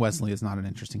learning Wesley is not an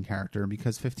interesting character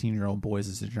because 15-year-old boys,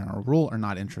 as a general rule, are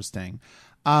not interesting.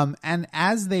 And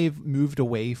as they've moved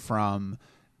away from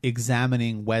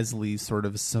examining Wesley's sort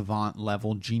of savant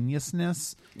level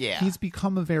geniusness, he's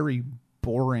become a very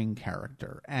boring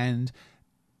character. And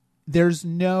there's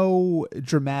no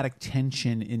dramatic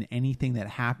tension in anything that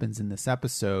happens in this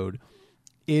episode.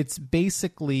 It's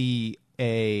basically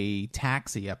a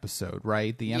taxi episode,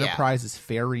 right? The Enterprise is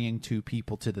ferrying two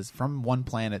people from one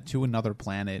planet to another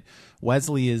planet.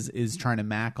 Wesley is trying to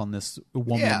mac on this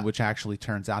woman, which actually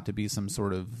turns out to be some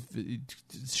sort of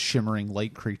shimmering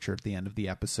light creature at the end of the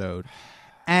episode.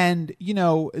 And,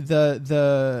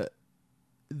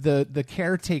 the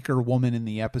caretaker woman in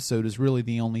the episode is really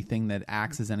the only thing that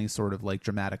acts as any sort of like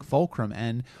dramatic fulcrum.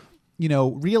 And,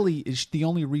 really the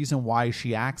only reason why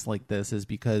she acts like this is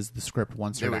because the script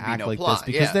wants her to act like this,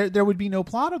 because there would be no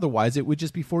plot otherwise. It would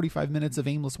just be 45 minutes of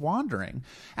aimless wandering.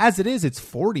 As it is, it's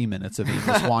 40 minutes of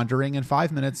aimless wandering and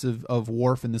 5 minutes of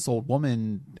Worf and this old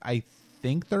woman. I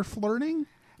think they're flirting.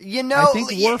 I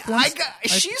think Worf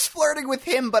she's flirting with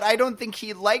him, but I don't think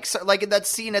he likes her. Like in that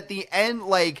scene at the end,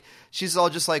 like she's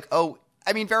all just like, "Oh,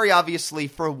 I mean, very obviously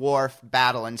for Worf,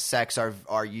 battle and sex are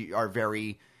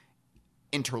very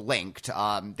interlinked.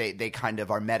 They kind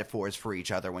of are metaphors for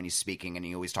each other when he's speaking, and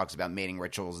he always talks about mating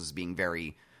rituals as being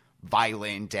very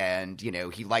violent, and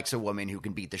he likes a woman who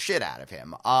can beat the shit out of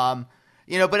him.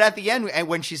 But at the end, and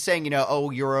when she's saying, oh,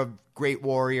 you're a great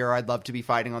warrior, I'd love to be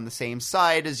fighting on the same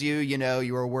side as you,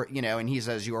 and he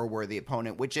says you're a worthy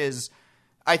opponent, which is,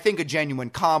 I think, a genuine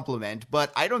compliment,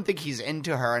 but I don't think he's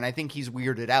into her, and I think he's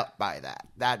weirded out by that.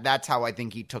 That's how I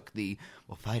think he took the,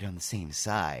 we'll fight on the same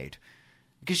side.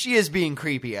 Because she is being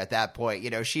creepy at that point,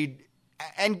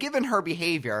 and given her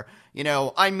behavior,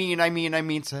 I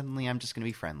mean, suddenly I'm just going to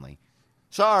be friendly.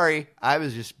 Sorry, I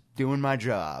was just doing my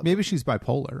job. Maybe she's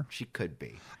bipolar. She could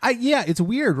be. It's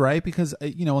weird, right? Because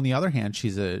on the other hand,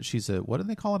 she's a what do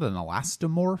they call it? An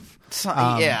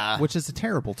elastomorph? Which is a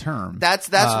terrible term.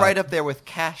 That's right up there with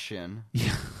Cassian.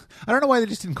 Yeah, I don't know why they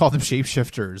just didn't call them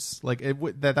shapeshifters. Like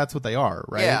that's what they are,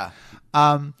 right?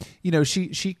 Yeah.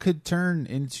 She could turn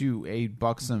into a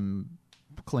buxom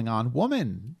Klingon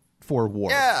woman for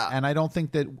Worf. Yeah. And I don't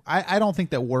think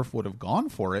that Worf would have gone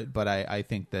for it, but I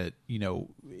think that,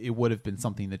 it would have been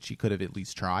something that she could have at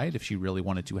least tried if she really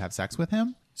wanted to have sex with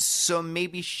him. So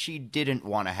maybe she didn't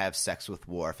want to have sex with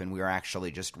Worf, and we were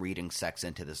actually just reading sex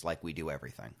into this like we do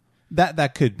everything.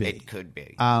 That could be. It could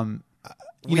be.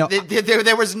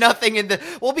 There was nothing in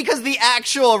because the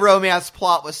actual romance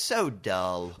plot was so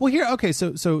dull. Well, here, okay,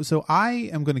 so I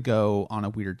am going to go on a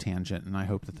weird tangent, and I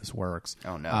hope that this works.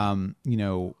 Oh,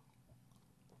 no.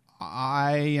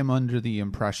 I am under the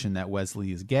impression that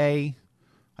Wesley is gay.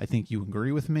 I think you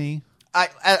agree with me.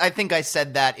 I think I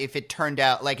said that if it turned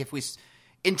out, like if we,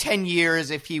 in 10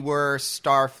 years, if he were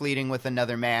starfleeting with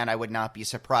another man, I would not be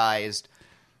surprised.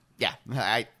 Yeah,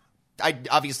 I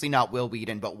obviously not Will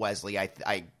Wheaton, but Wesley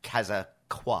I has a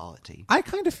quality. I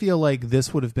kind of feel like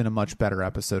this would have been a much better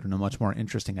episode and a much more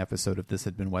interesting episode if this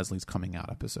had been Wesley's coming out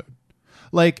episode.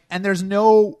 Like, and there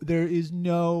is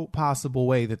no possible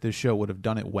way that this show would have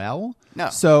done it well. No.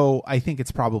 So I think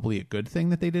it's probably a good thing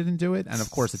that they didn't do it. And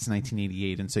of course it's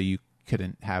 1988. And so you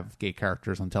couldn't have gay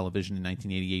characters on television in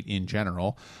 1988 in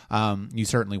general. You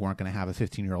certainly weren't going to have a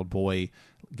 15-year-old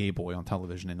gay boy on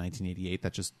television in 1988.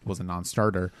 That just was a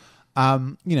non-starter.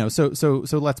 So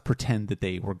let's pretend that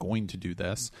they were going to do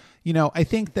this. I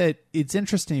think that it's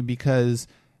interesting because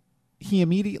he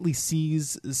immediately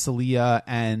sees Celia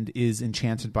and is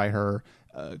enchanted by her,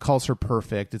 calls her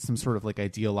perfect. It's some sort of like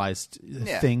idealized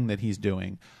thing that he's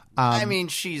doing. I mean,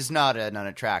 she's not an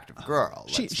unattractive girl.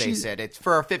 Let's face it. It's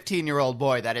for a 15-year-old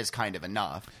boy, that is kind of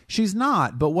enough. She's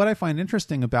not. But what I find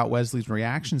interesting about Wesley's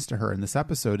reactions to her in this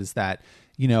episode is that,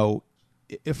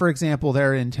 if, for example,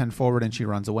 they're in 10 forward and she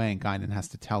runs away and Guinan has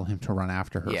to tell him to run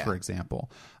after her, for example,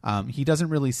 he doesn't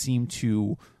really seem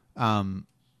to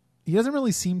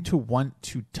want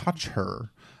to touch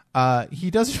her.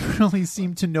 He doesn't really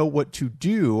seem to know what to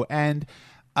do. And,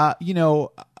 I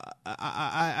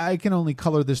can only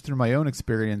color this through my own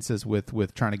experiences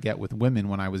with trying to get with women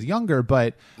when I was younger,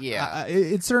 but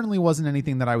it certainly wasn't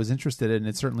anything that I was interested in.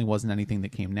 It certainly wasn't anything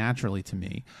that came naturally to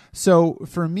me. So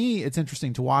for me, it's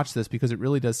interesting to watch this because it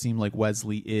really does seem like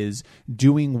Wesley is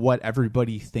doing what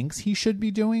everybody thinks he should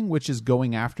be doing, which is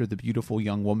going after the beautiful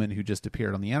young woman who just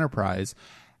appeared on the Enterprise.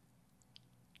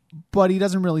 But he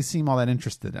doesn't really seem all that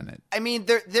interested in it. I mean,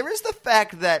 there is the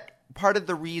fact that part of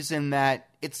the reason that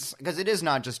it's because it is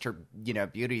not just her,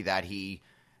 beauty that he,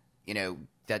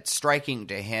 that's striking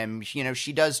to him.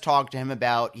 She does talk to him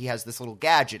about he has this little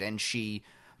gadget and she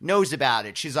knows about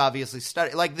it. She's obviously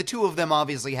studied. Like the two of them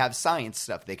obviously have science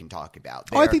stuff they can talk about.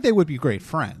 I think they would be great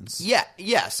friends. Yeah.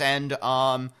 Yes. And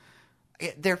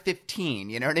they're 15.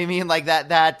 You know what I mean? Like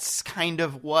that's kind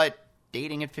of what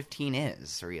dating at 15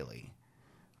 is, really.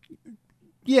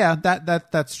 Yeah,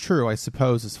 that's true, I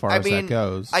suppose, as far as that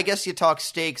goes. I guess you talk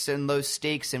stakes and low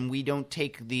stakes, and we don't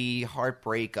take the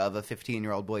heartbreak of a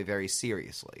 15-year-old boy very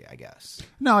seriously, I guess.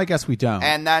 No, I guess we don't.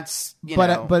 And that's,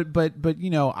 But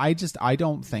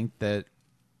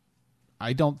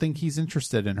I don't think he's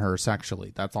interested in her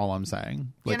sexually. That's all I'm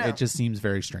saying. It just seems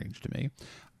very strange to me.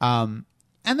 And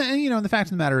then, the fact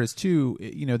of the matter is, too,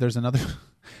 there's another...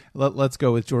 Let's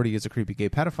go with Geordi as a creepy gay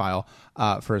pedophile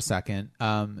for a second.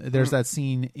 There's that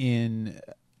scene in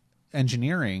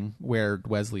Engineering where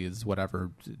Wesley is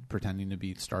pretending to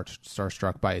be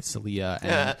starstruck by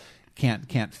Celia and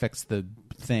can't fix the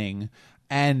thing.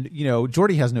 And,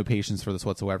 Geordi has no patience for this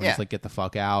whatsoever. He's like, get the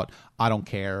fuck out. I don't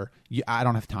care. I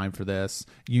don't have time for this.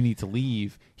 You need to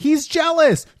leave. He's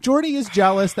jealous. Geordi is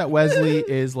jealous that Wesley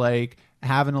is like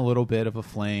having a little bit of a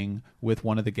fling with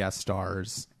one of the guest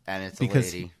stars. And it's a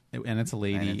lady. And it's a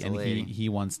lady. And he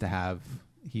wants to have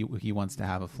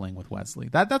a fling with Wesley.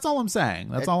 That's all I'm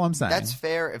saying. All I'm saying. That's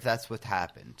fair if that's what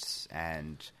happens.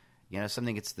 And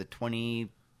something. It's the 24th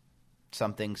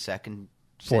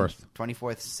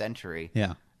century.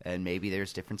 Yeah. And maybe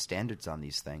there's different standards on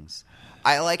these things.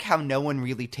 I like how no one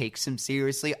really takes him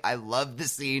seriously. I love the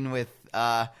scene with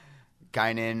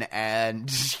Guinan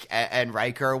and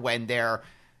Riker when they're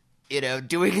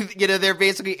doing, they're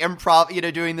basically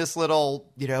improv, doing this little,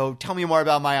 tell me more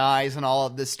about my eyes and all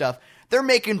of this stuff. They're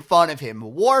making fun of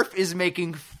him. Worf is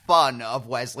making fun of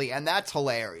Wesley, and that's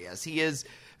hilarious. He is,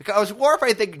 because Worf,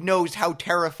 I think, knows how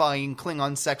terrifying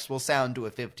Klingon sex will sound to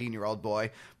a 15-year-old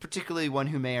boy, particularly one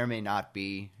who may or may not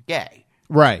be gay.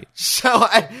 Right. So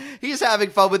he's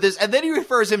having fun with this, and then he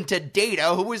refers him to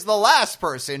Data, who is the last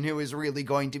person who is really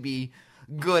going to be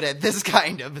good at this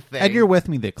kind of thing. And you're with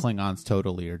me that Klingons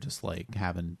totally are just like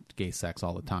having gay sex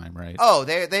all the time, right? Oh,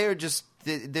 they're just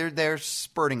they're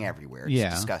spurting everywhere.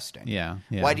 It's disgusting. Yeah.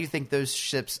 Why do you think those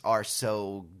ships are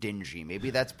so dingy? Maybe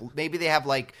they have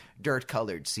like dirt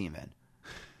colored semen.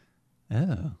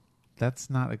 Oh, that's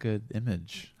not a good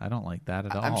image. I don't like that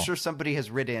at all. I'm sure somebody has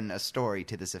written a story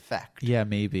to this effect. Yeah,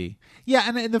 maybe. Yeah,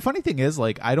 and the funny thing is,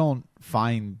 like, I don't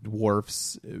find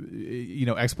Worf's,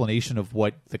 explanation of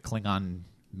what the Klingon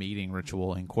mating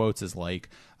ritual in quotes is like,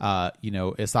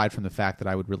 aside from the fact that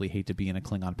I would really hate to be in a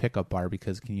Klingon pickup bar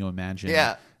because can you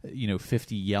imagine,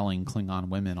 50 yelling Klingon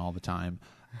women all the time?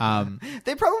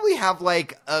 They probably have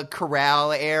like a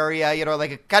corral area,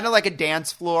 like kind of like a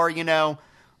dance floor,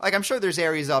 Like, I'm sure there's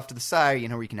areas off to the side,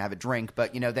 where you can have a drink,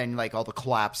 but, then, like, all the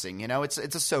collapsing, it's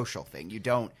a social thing. You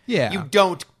don't,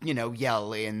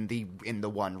 yell in the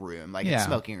one room, like, it's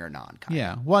smoking or non.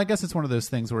 Yeah. Well, I guess it's one of those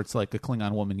things where it's like a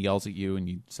Klingon woman yells at you and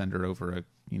you send her over a,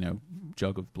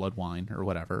 jug of blood wine or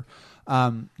whatever.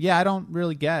 I don't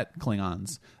really get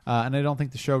Klingons, and I don't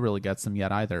think the show really gets them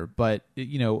yet either. But,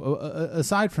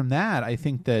 aside from that, I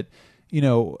think that,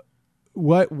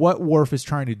 what Worf is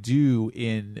trying to do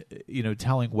in,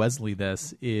 telling Wesley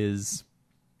this is,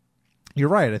 you're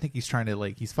right. I think he's trying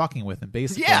to he's fucking with him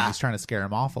basically. Yeah. He's trying to scare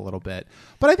him off a little bit.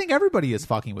 But I think everybody is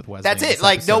fucking with Wesley. That's in it. this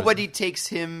Like, episode. nobody takes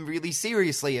him really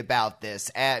seriously about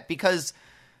this because,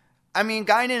 I mean,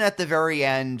 Guinan at the very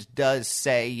end does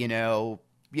say,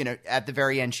 at the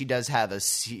very end, she does have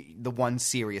the one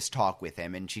serious talk with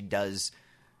him, and she does,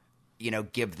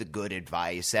 give the good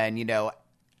advice. And,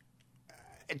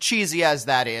 cheesy as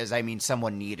that is, I mean,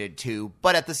 someone needed to.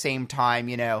 But at the same time,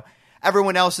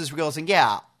 everyone else is realizing,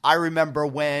 yeah, I remember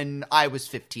when I was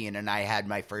 15 and I had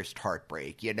my first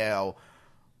heartbreak,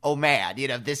 Oh man,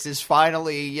 this is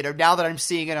finally, now that I'm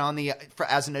seeing it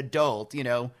as an adult,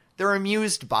 they're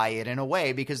amused by it in a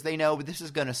way because they know this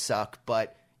is going to suck,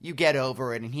 but you get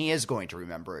over it and he is going to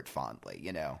remember it fondly,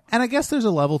 And I guess there's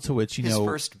a level to which, his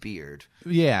first beard.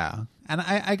 Yeah. And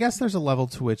I guess there's a level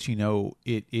to which,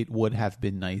 it would have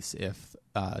been nice if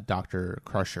Dr.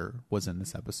 Crusher was in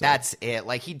this episode. That's it.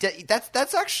 Like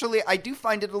that's actually, I do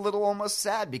find it a little almost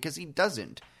sad because he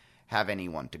doesn't have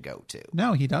anyone to go to.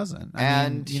 No, he doesn't.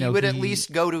 He would at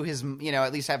least go to his,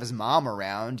 at least have his mom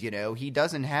around, he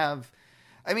doesn't have,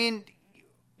 I mean,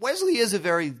 Wesley is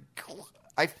he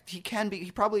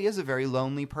probably is a very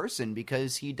lonely person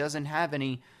because he doesn't have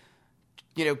any,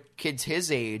 kids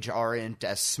his age aren't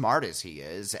as smart as he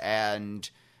is. And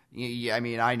I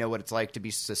mean, I know what it's like to be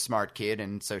a smart kid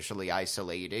and socially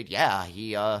isolated. Yeah,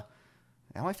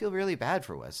 now I feel really bad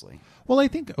for Wesley. Well, I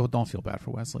think... Oh, don't feel bad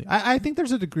for Wesley. I think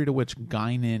there's a degree to which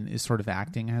Guinan is sort of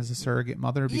acting as a surrogate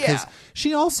mother because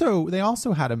they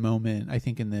also had a moment, I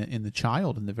think, in the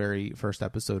Child, in the very first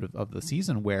episode of the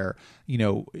season where,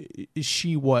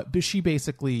 she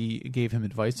basically gave him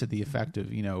advice to the effect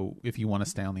of, if you want to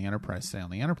stay on the Enterprise, stay on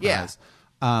the Enterprise.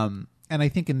 Yeah. And I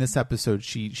think in this episode,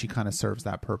 she kind of serves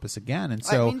that purpose again. And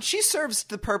so... I mean, she serves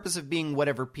the purpose of being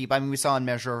whatever people... I mean, we saw in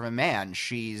Measure of a Man,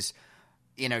 she's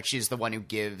the one who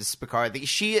gives Picard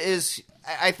she is,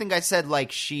 I think I said,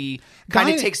 she kind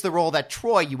of takes the role that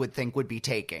Troy you would think would be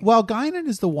taking. Well, Guinan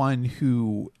is the one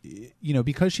who,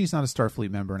 because she's not a Starfleet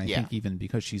member, and I think even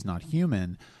because she's not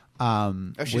human.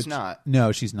 She's not?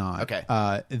 No, she's not. Okay.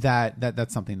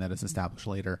 That's something that is established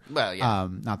later. Well, yeah.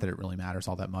 Not that it really matters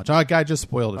all that much. Oh, I just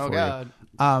spoiled it for you.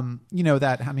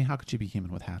 How could she be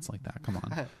human with hats like that? Come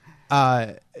on.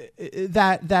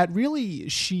 That really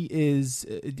she is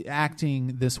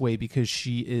acting this way because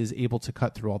she is able to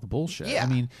cut through all the bullshit. Yeah. I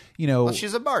mean, well,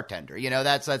 she's a bartender.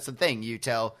 That's the thing. You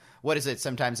tell, what is it?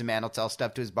 Sometimes a man will tell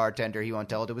stuff to his bartender. He won't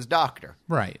tell it to his doctor.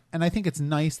 Right. And I think it's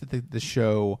nice that the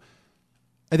show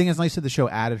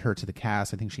added her to the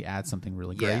cast. I think she adds something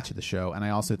really great to the show. And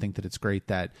I also think that it's great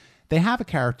that they have a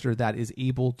character that is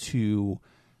able to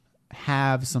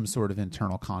have some sort of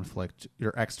internal conflict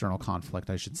or external conflict,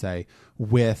 I should say,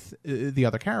 with the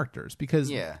other characters.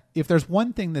 Because if there's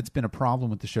one thing that's been a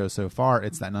problem with the show so far,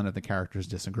 it's that none of the characters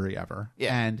disagree ever.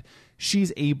 Yeah. And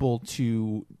she's able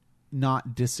to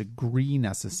not disagree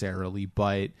necessarily,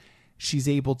 but she's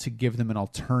able to give them an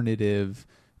alternative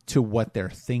to what they're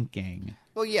thinking.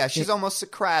 Well, yeah, she's almost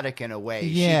Socratic in a way.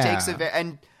 Yeah. She takes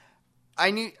and I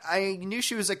knew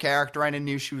she was a character, and I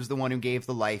knew she was the one who gave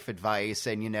the life advice.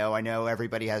 And, I know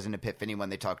everybody has an epiphany when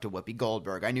they talk to Whoopi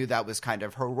Goldberg. I knew that was kind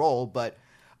of her role, but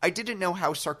I didn't know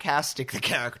how sarcastic the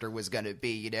character was going to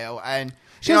be, And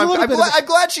I'm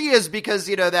glad she is because,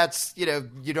 that's,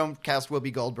 you don't cast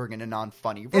Whoopi Goldberg in a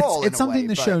non-funny role. It's something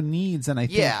the show needs, and I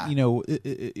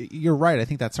think, you're right. I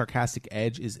think that sarcastic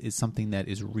edge is something that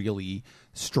is really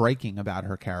striking about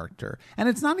her character. And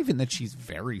it's not even that she's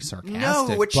very sarcastic.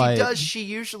 No, what she does, she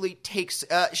usually takes,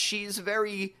 she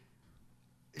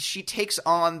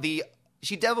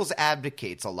devil's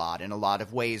advocates a lot in a lot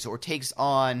of ways, or takes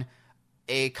on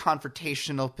a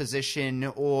confrontational position,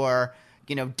 or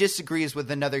disagrees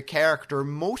with another character,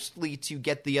 mostly to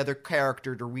get the other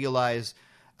character to realize,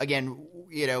 again,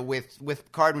 with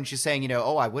Picard, when she's saying,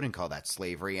 oh, I wouldn't call that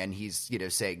slavery, and he's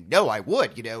saying, no, I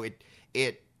would.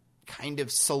 It kind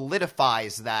of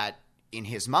solidifies that in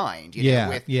his mind.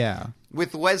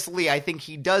 With Wesley, I think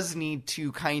he does need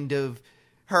to kind of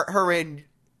her and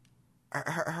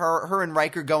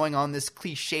Riker going on this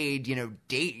cliched,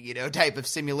 date, type of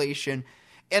simulation.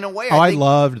 In a way, I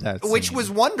loved that scene. Which was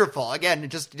wonderful. Again,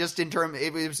 just in terms,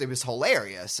 it was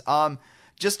hilarious.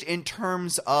 Just in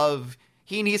terms of,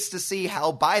 he needs to see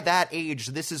how by that age,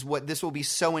 this will be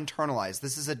so internalized.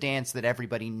 This is a dance that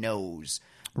everybody knows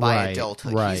by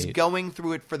adulthood. Right. He's going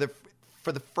through it for the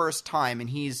first time, and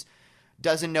he's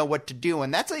doesn't know what to do.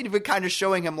 And that's even kind of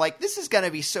showing him, this is going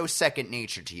to be so second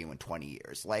nature to you in 20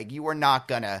 years. You are not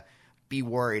going to be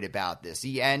worried about this.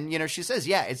 And, she says,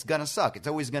 yeah, it's going to suck. It's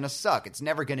always going to suck. It's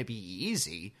never going to be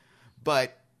easy,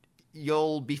 but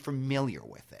you'll be familiar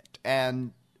with it.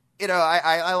 And,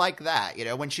 I like that,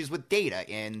 when she's with Data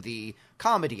in the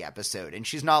comedy episode and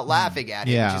she's not laughing at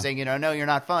it. Yeah. And she's saying, no, you're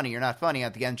not funny. You're not funny.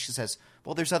 At the end, she says,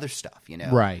 well, there's other stuff,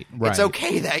 Right. It's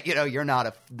okay that, you're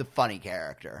not the funny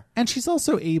character. And she's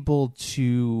also able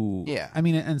to, Yeah. I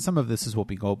mean, and some of this is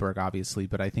Whoopi Goldberg, obviously,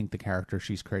 but I think the character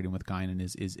she's creating with Guinan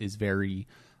is very,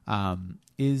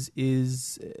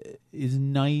 is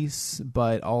nice,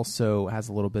 but also has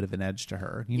a little bit of an edge to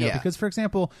her, Yeah. because, for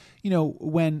example,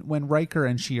 when Riker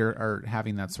and she are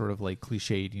having that sort of like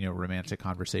cliched, romantic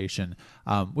conversation,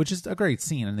 which is a great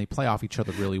scene, and they play off each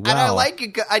other really well. And I like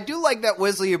it. I do like that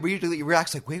Wesley immediately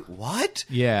reacts like, wait, what?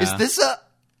 Yeah. Is this a...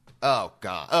 Oh,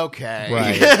 God. Okay.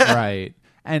 Right, right.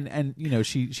 And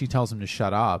she tells him to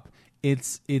shut up.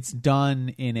 It's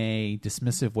done in a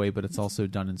dismissive way, but it's also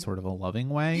done in sort of a loving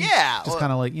way. Yeah, just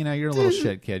kind of like, you're a little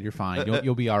shit, kid. You're fine.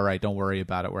 You'll be all right. Don't worry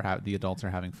about it. The adults are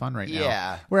having fun right now.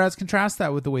 Yeah. Whereas contrast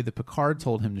that with the way that Picard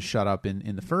told him to shut up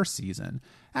in the first season.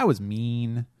 That was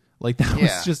mean. Like that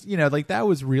was just like that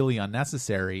was really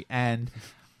unnecessary. And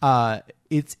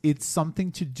it's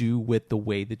something to do with the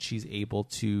way that she's able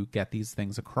to get these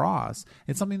things across.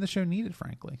 It's something the show needed,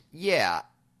 frankly. Yeah.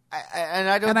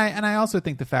 And I also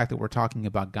think the fact that we're talking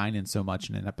about Guinan so much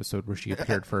in an episode where she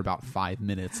appeared for about 5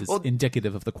 minutes is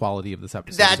indicative of the quality of this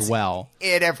episode as well.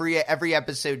 In every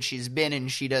episode she's been in,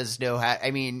 she does know how.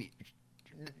 I mean,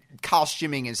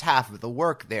 costuming is half of the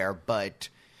work there, but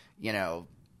yeah,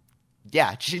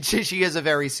 she is a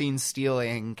very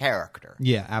scene-stealing character.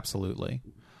 Yeah, absolutely.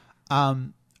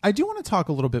 I do want to talk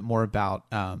a little bit more about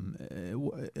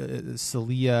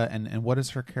Celia and what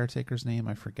is her caretaker's name?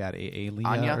 I forget.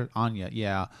 Anya? Anya,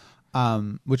 yeah.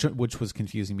 Which was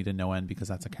confusing me to no end because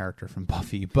that's a character from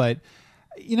Buffy. But,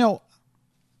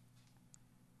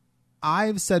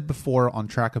 I've said before on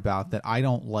Track About that I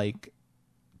don't like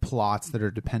plots that are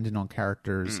dependent on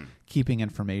characters keeping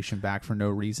information back for no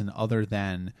reason other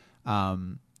than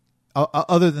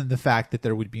the fact that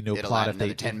there would be no plot if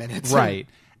they 10 minutes. Right.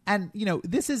 And,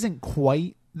 this isn't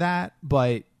quite that,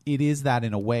 but it is that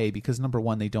in a way because, number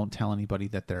one, they don't tell anybody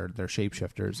that they're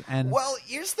shapeshifters. And well,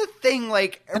 here's the thing,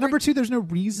 and number two, there's no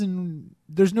reason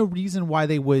why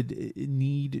they would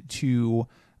need to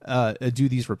do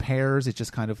these repairs. It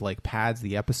just kind of like pads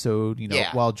the episode,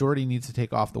 while Geordi needs to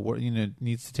take off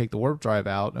needs to take the warp drive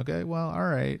out. Okay, well, all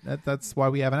right. That's why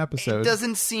we have an episode. It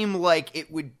doesn't seem like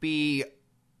it would be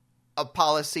a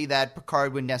policy that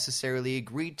Picard would necessarily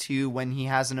agree to when he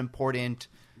has an important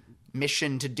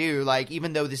mission to do. Like,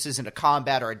 even though this isn't a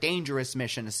combat or a dangerous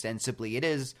mission, ostensibly, it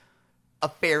is a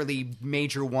fairly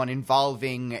major one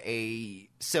involving a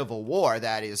civil war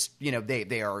that is,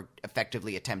 they are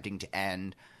effectively attempting to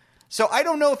end. So I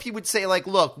don't know if he would say, like,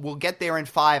 look, we'll get there in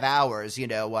 5 hours,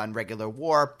 on regular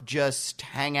warp, just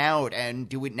hang out and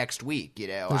do it next week,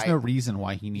 There's no reason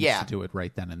why he needs to do it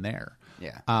right then and there.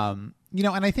 Yeah.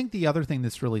 And I think the other thing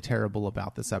that's really terrible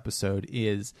about this episode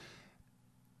is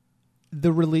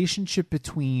the relationship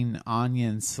between Anya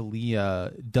and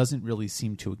Celia doesn't really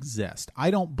seem to exist.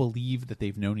 I don't believe that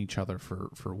they've known each other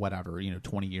for whatever,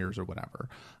 20 years or whatever.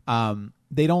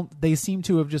 They seem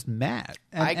to have just met.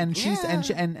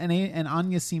 And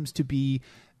Anya seems to be,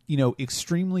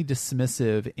 extremely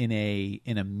dismissive in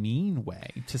a mean way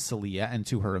to Celia and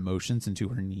to her emotions and to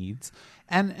her needs.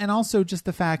 And also just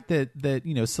the fact that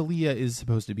Celia is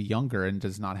supposed to be younger and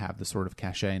does not have the sort of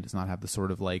cachet and does not have the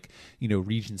sort of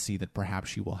regency that perhaps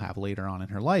she will have later on in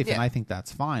her life. Yeah. And I think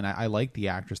that's fine. I like the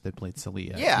actress that played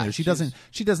Celia. Yeah. She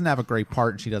doesn't have a great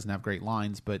part and she doesn't have great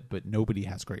lines, but nobody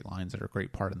has great lines that are a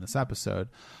great part in this episode.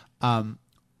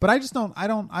 But I just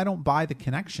don't buy the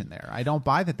connection there. I don't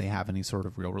buy that they have any sort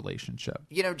of real relationship.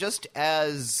 Just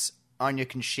as Anya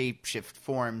can shapeshift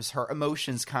forms, her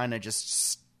emotions kind of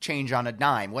just change on a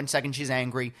dime. 1 second she's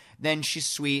angry, then she's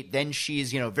sweet, then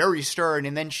she's, very stern,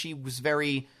 and then she was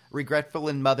very regretful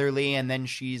and motherly, and then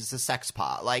she's a sex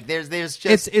pot. Like there's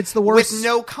just it's the worst with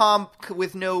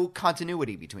no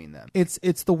continuity between them.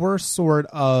 It's the worst sort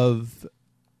of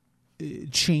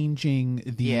changing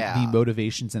the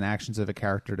motivations and actions of a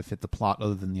character to fit the plot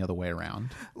other than the other way around.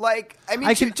 Like, I mean,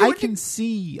 I can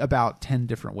see about 10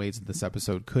 different ways that this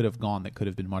episode could have gone that could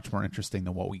have been much more interesting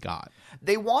than what we got.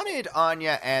 They wanted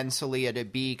Anya and Celia to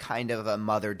be kind of a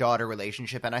mother-daughter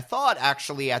relationship, and I thought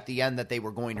actually at the end that they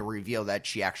were going to reveal that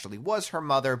she actually was her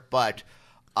mother, but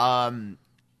that's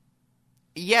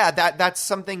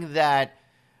something that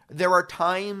there are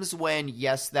times when,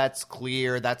 yes, that's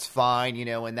clear, that's fine,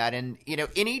 and in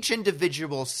each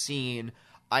individual scene,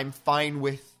 I'm fine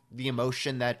with the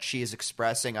emotion that she is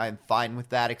expressing. I'm fine with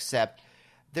that, except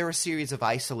there are a series of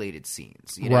isolated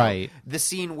scenes. You know? Right. The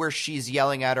scene where she's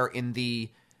yelling at her in the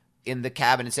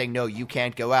cabin and saying, no, you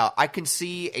can't go out. I can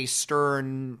see a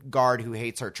stern guard who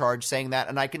hates her charge saying that,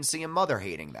 and I can see a mother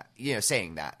hating that,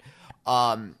 saying that.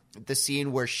 The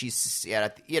scene where she's,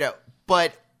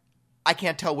 but I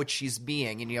can't tell what she's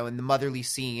being. And the motherly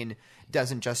scene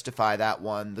doesn't justify that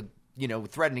one. The,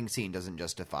 threatening scene doesn't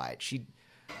justify it.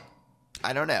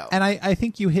 I don't know. And I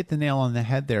think you hit the nail on the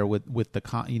head there with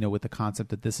the with the concept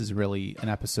that this is really an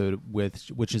episode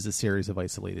which is a series of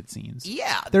isolated scenes.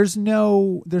 Yeah. There's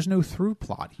no through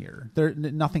plot here.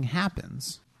 Nothing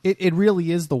happens. It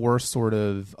really is the worst sort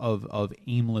of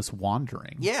aimless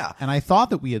wandering. Yeah. And I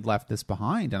thought that we had left this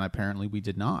behind, and apparently we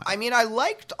did not. I mean, I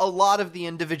liked a lot of the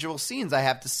individual scenes, I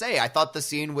have to say. I thought the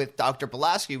scene with Dr.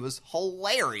 Pulaski was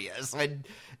hilarious. And,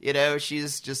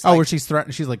 she's just where she's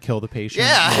threatened, she's like, kill the patient.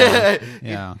 Yeah.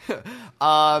 Yeah.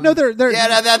 No, they're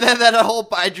yeah, that whole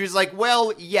Andrew's like,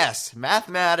 well, yes,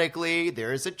 mathematically,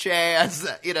 there's a chance,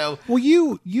 Well,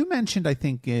 you mentioned, I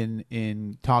think,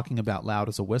 in talking about Loud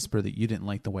as a Whisper that you didn't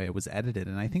like the way it was edited,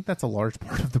 and I think that's a large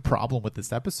part of the problem with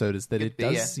this episode is that it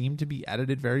does seem to be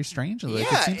edited very strangely.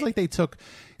 Like, it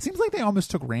seems like they almost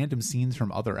took random scenes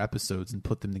from other episodes and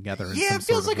put them together. In some it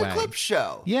feels sort of like a clip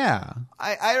show. Yeah,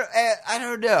 I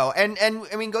don't know, and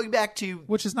I mean, going back to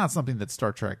which is not something that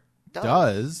Star Trek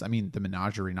does. I mean, the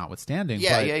menagerie notwithstanding.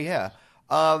 Yeah.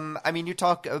 I mean, you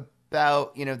talk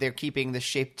about they're keeping the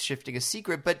shape shifting a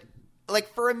secret, but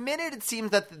like for a minute, it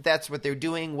seems that that's what they're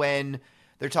doing when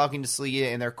they're talking to Celia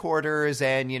in their quarters,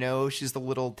 and she's the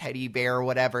little teddy bear or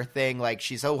whatever thing. Like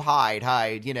she's hide,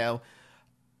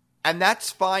 and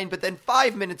that's fine. But then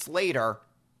 5 minutes later,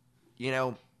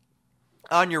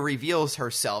 Anya reveals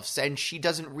herself, and she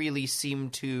doesn't really seem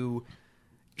to.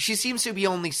 She seems to be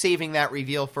only saving that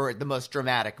reveal for the most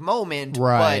dramatic moment,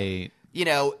 right?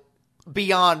 But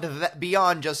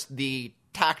beyond just the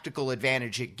tactical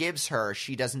advantage it gives her,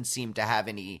 she doesn't seem to have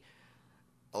any.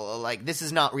 Like, this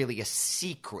is not really a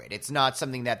secret. It's not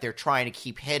something that they're trying to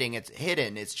keep hidden.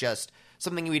 It's just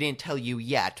something we didn't tell you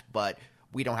yet, but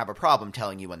we don't have a problem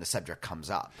telling you when the subject comes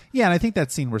up. Yeah, and I think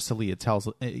that scene where Celia tells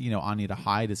Anya to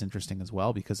hide is interesting as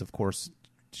well, because of course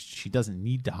she doesn't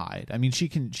need to hide. I mean, she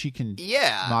can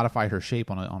modify her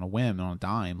shape on a whim, on a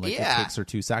dime. Like, it takes her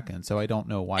 2 seconds. So I don't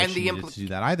know why she needed to do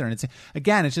that either. And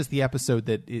it's just the episode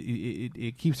that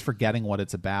it keeps forgetting what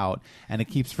it's about, and it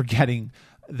keeps forgetting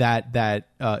that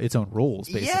its own rules,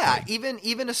 basically. Yeah,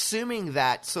 even assuming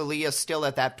that Celia still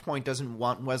at that point doesn't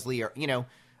want Wesley, or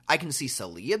I can see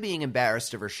Celia being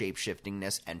embarrassed of her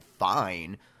shape-shiftingness and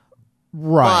fine.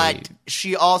 Right. But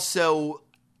she also,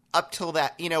 up till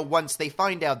that, once they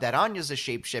find out that Anya's a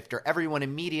shapeshifter, everyone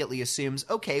immediately assumes,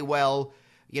 okay, well,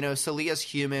 Celia's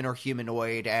human or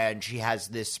humanoid, and she has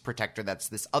this protector that's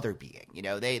this other being.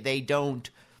 They don't,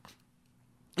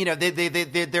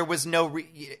 there was no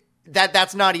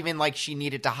that's not even like she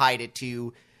needed to hide it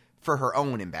for her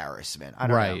own embarrassment. I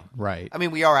don't know. Right. I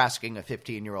mean, we are asking a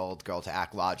 15-year-old girl to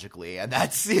act logically, and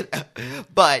that's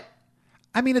but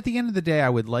I mean, at the end of the day, I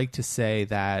would like to say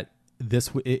that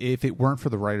if it weren't for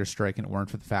the writer's strike and it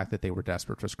weren't for the fact that they were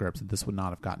desperate for scripts, this would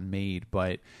not have gotten made.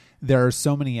 But there are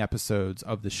so many episodes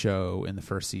of the show in the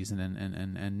first season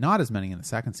and not as many in the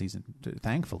second season,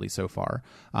 thankfully, so far,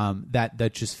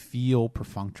 that just feel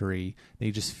perfunctory. They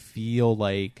just feel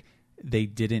like they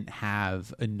didn't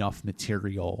have enough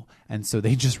material, and so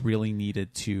they just really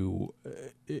needed to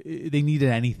they needed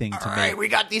anything to make. All right, we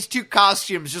got these 2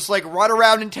 costumes, just like run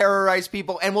around and terrorize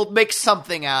people, and we'll make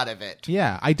something out of it.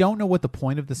 Yeah, I don't know what the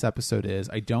point of this episode is.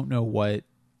 I don't know what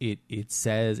it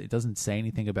says. It doesn't say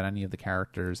anything about any of the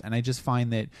characters, and I just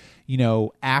find that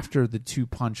after the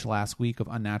 2-punch last week of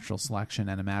Unnatural Selection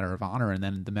and A Matter of Honor, and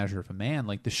then The Measure of a Man,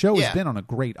 like, the show has been on a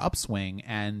great upswing,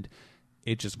 and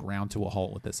it just ground to a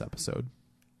halt with this episode.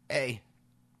 Hey,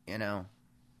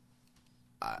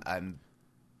 I'm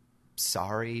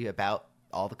sorry about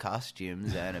all the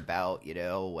costumes and about,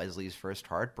 Wesley's first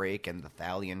heartbreak and the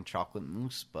Thalian chocolate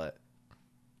mousse, but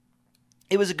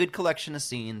it was a good collection of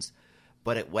scenes,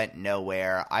 but it went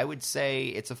nowhere. I would say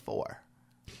it's a 4.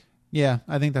 Yeah,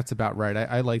 I think that's about right.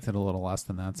 I liked it a little less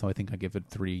than that, so I think I give it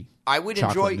 3. I would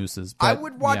chocolate mousses. I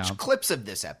would watch clips of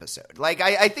this episode. Like,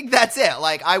 I think that's it.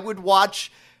 Like, I would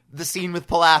watch the scene with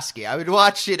Pulaski. I would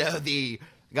watch, the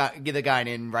guy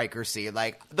in Riker scene.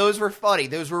 Like, those were funny.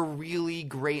 Those were really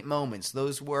great moments.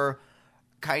 Those were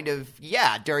kind of,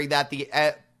 during that,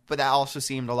 but that also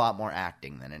seemed a lot more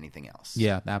acting than anything else.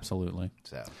 Yeah, absolutely.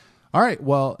 So, all right.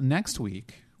 Well, next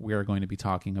week we are going to be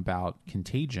talking about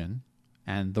Contagion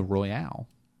and The Royale.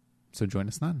 So join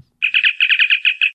us then.